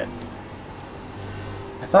finished yet?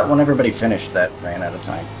 I thought when everybody finished that ran out of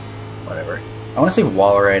time. whatever. I want to see if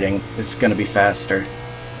wall riding is going to be faster.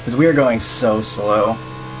 Because we are going so slow.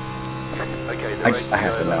 Okay, I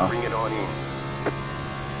have to know. Bring it on in.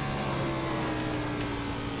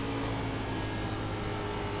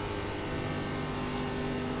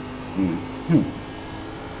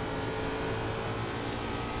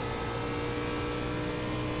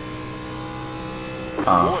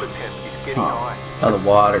 Water temp is getting high. Oh, the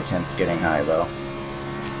water temp's getting high, though.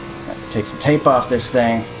 Take some tape off this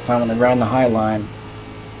thing if I want to run the high line.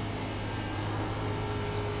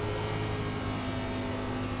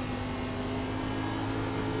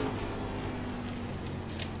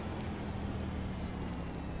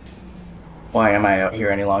 Why am I out here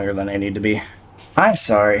any longer than I need to be? I'm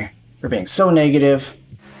sorry for being so negative,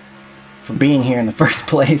 for being here in the first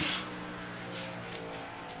place.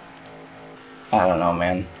 I don't know,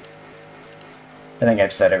 man. I think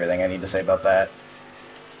I've said everything I need to say about that.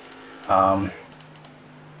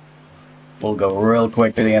 We'll go real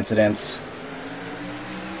quick through the incidents.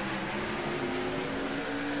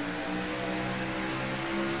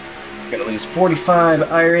 Gonna lose 45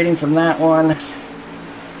 iRating from that one.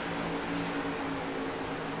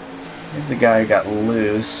 Here's the guy who got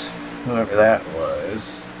loose, whoever that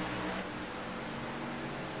was.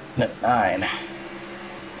 9.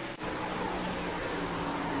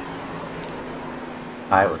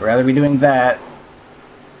 I would rather be doing that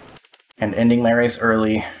and ending my race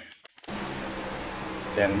early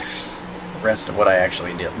than the rest of what I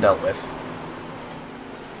actually dealt with.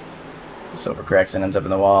 So overcorrects and ends up in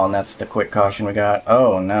the wall, and that's the quick caution we got.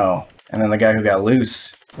 Oh no. And then the guy who got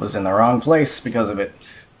loose was in the wrong place because of it.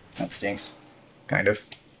 That stinks. Kind of.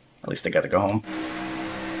 At least I got to go home.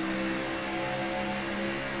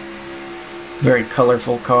 Very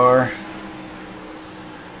colorful car.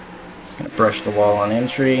 Just gonna brush the wall on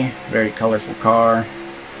entry. Very colorful car.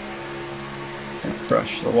 Gonna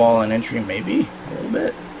brush the wall on entry maybe a little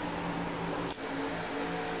bit.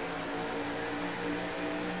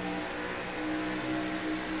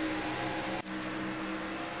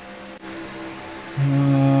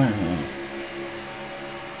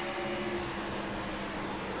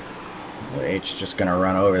 H just gonna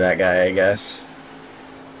run over that guy, I guess.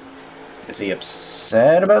 Is he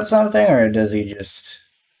upset about something, or does he just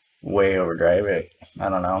way overdrive it? I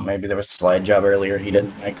don't know. Maybe there was a slide job earlier he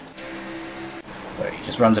didn't like. But he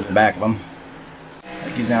just runs in the back of him.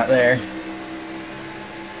 Like he's not there.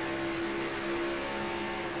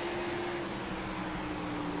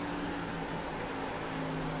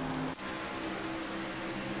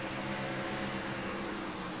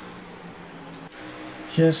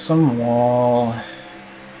 Just some wall.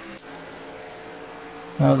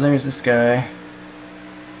 Oh, there's this guy.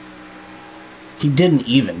 He didn't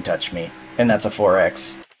even touch me, and that's a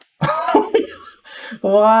 4X.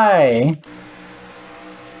 Why?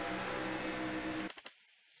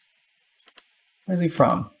 Where's he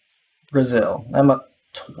from? Brazil. I'm a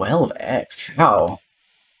 12X. How?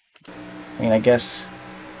 I mean, I guess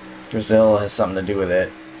Brazil has something to do with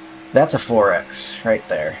it. That's a 4X right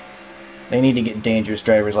there. They need to get dangerous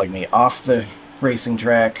drivers like me off the racing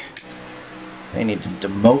track. They need to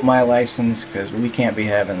demote my license, because we can't be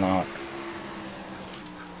having that.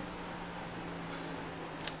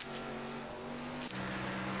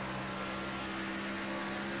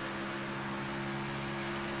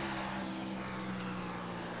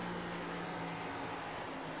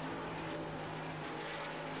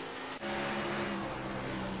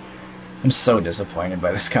 I'm so disappointed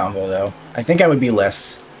by this combo, though. I think I would be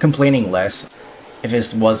complaining less if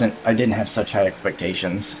I didn't have such high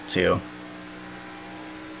expectations, too.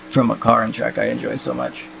 From a car and track I enjoy so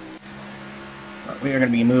much. But we are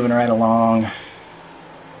going to be moving right along.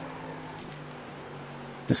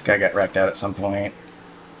 This guy got wrecked out at some point.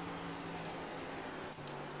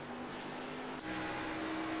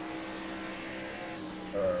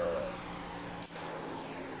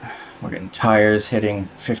 We're getting tires hitting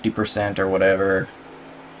 50% or whatever.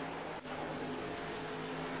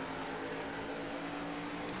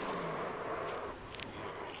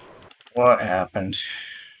 What happened?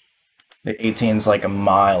 The 18's like a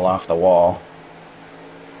mile off the wall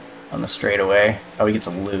on the straightaway. Oh, he gets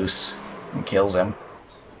loose and kills him.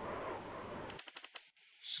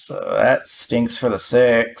 So that stinks for the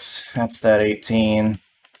 6. That's that 18.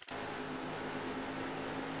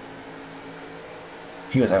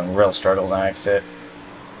 He was having real struggles on exit.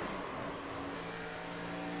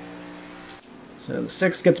 So the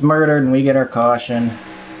 6 gets murdered and we get our caution.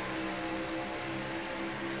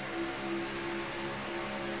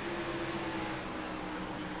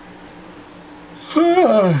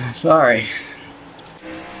 Sorry.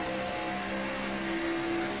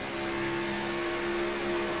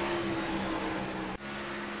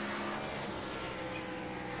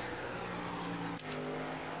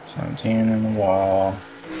 17 in the wall.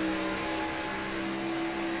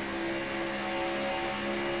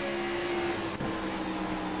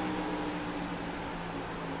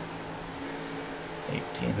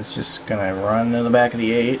 It's just gonna run to the back of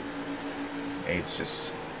the 8. 8's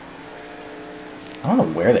just... I don't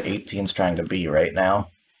know where the 18's trying to be right now.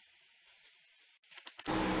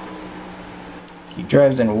 He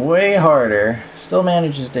drives in way harder, still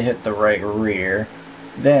manages to hit the right rear,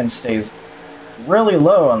 then stays really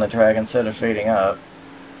low on the track instead of fading up.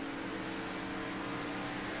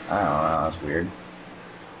 I don't know, that's weird.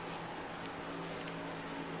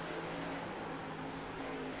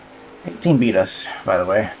 Team beat us, by the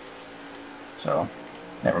way. So,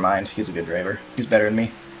 never mind. He's a good driver. He's better than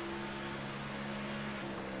me.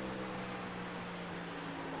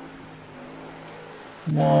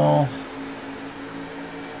 Wall.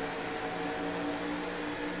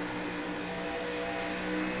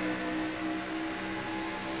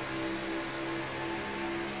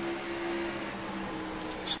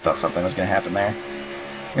 Just thought something was going to happen there.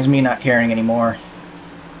 Here's me not caring anymore.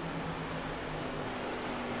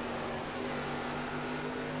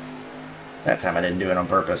 That time I didn't do it on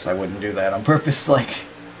purpose. I wouldn't do that on purpose, like,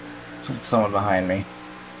 with someone behind me.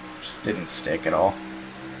 Just didn't stick at all.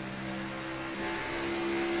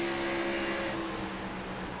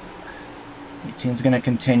 Team's gonna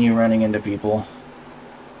continue running into people.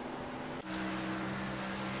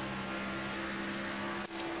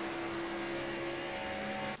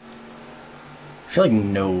 I feel like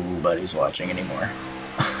nobody's watching anymore.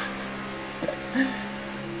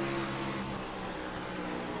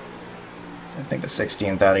 I think the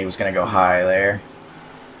 16 thought he was going to go high there.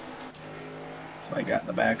 So I got in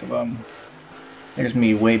the back of him. There's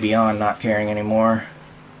me way beyond not caring anymore.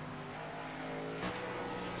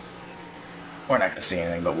 We're not going to see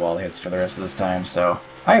anything but wall hits for the rest of this time, so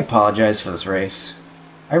I apologize for this race.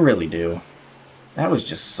 I really do. That was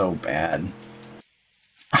just so bad.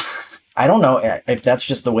 I don't know if that's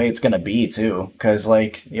just the way it's going to be, too, because,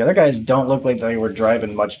 like, the other guys don't look like they were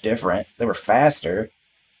driving much different. They were faster.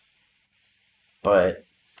 But,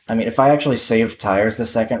 I mean, if I actually saved tires the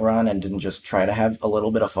second run and didn't just try to have a little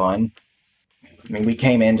bit of fun... I mean, we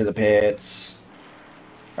came into the pits...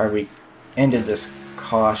 Or we ended this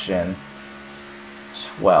caution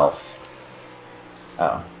 12th.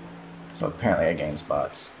 Oh. So apparently I gained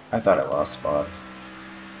spots. I thought I lost spots.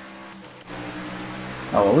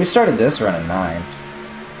 Oh, well, we started this run in 9th.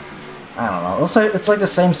 I don't know. It's like the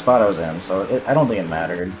same spot I was in, so I don't think it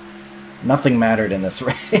mattered. Nothing mattered in this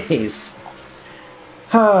race.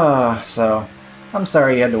 So, I'm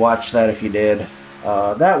sorry you had to watch that if you did.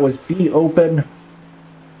 That was Be Open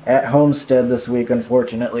at Homestead this week,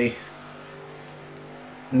 unfortunately.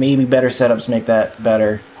 Maybe better setups make that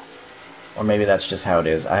better. Or maybe that's just how it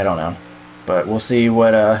is. I don't know. But we'll see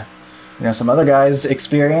what, some other guys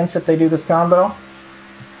experience if they do this combo.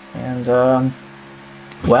 And,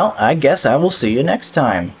 well, I guess I will see you next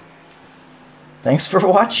time. Thanks for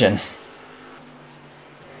watching.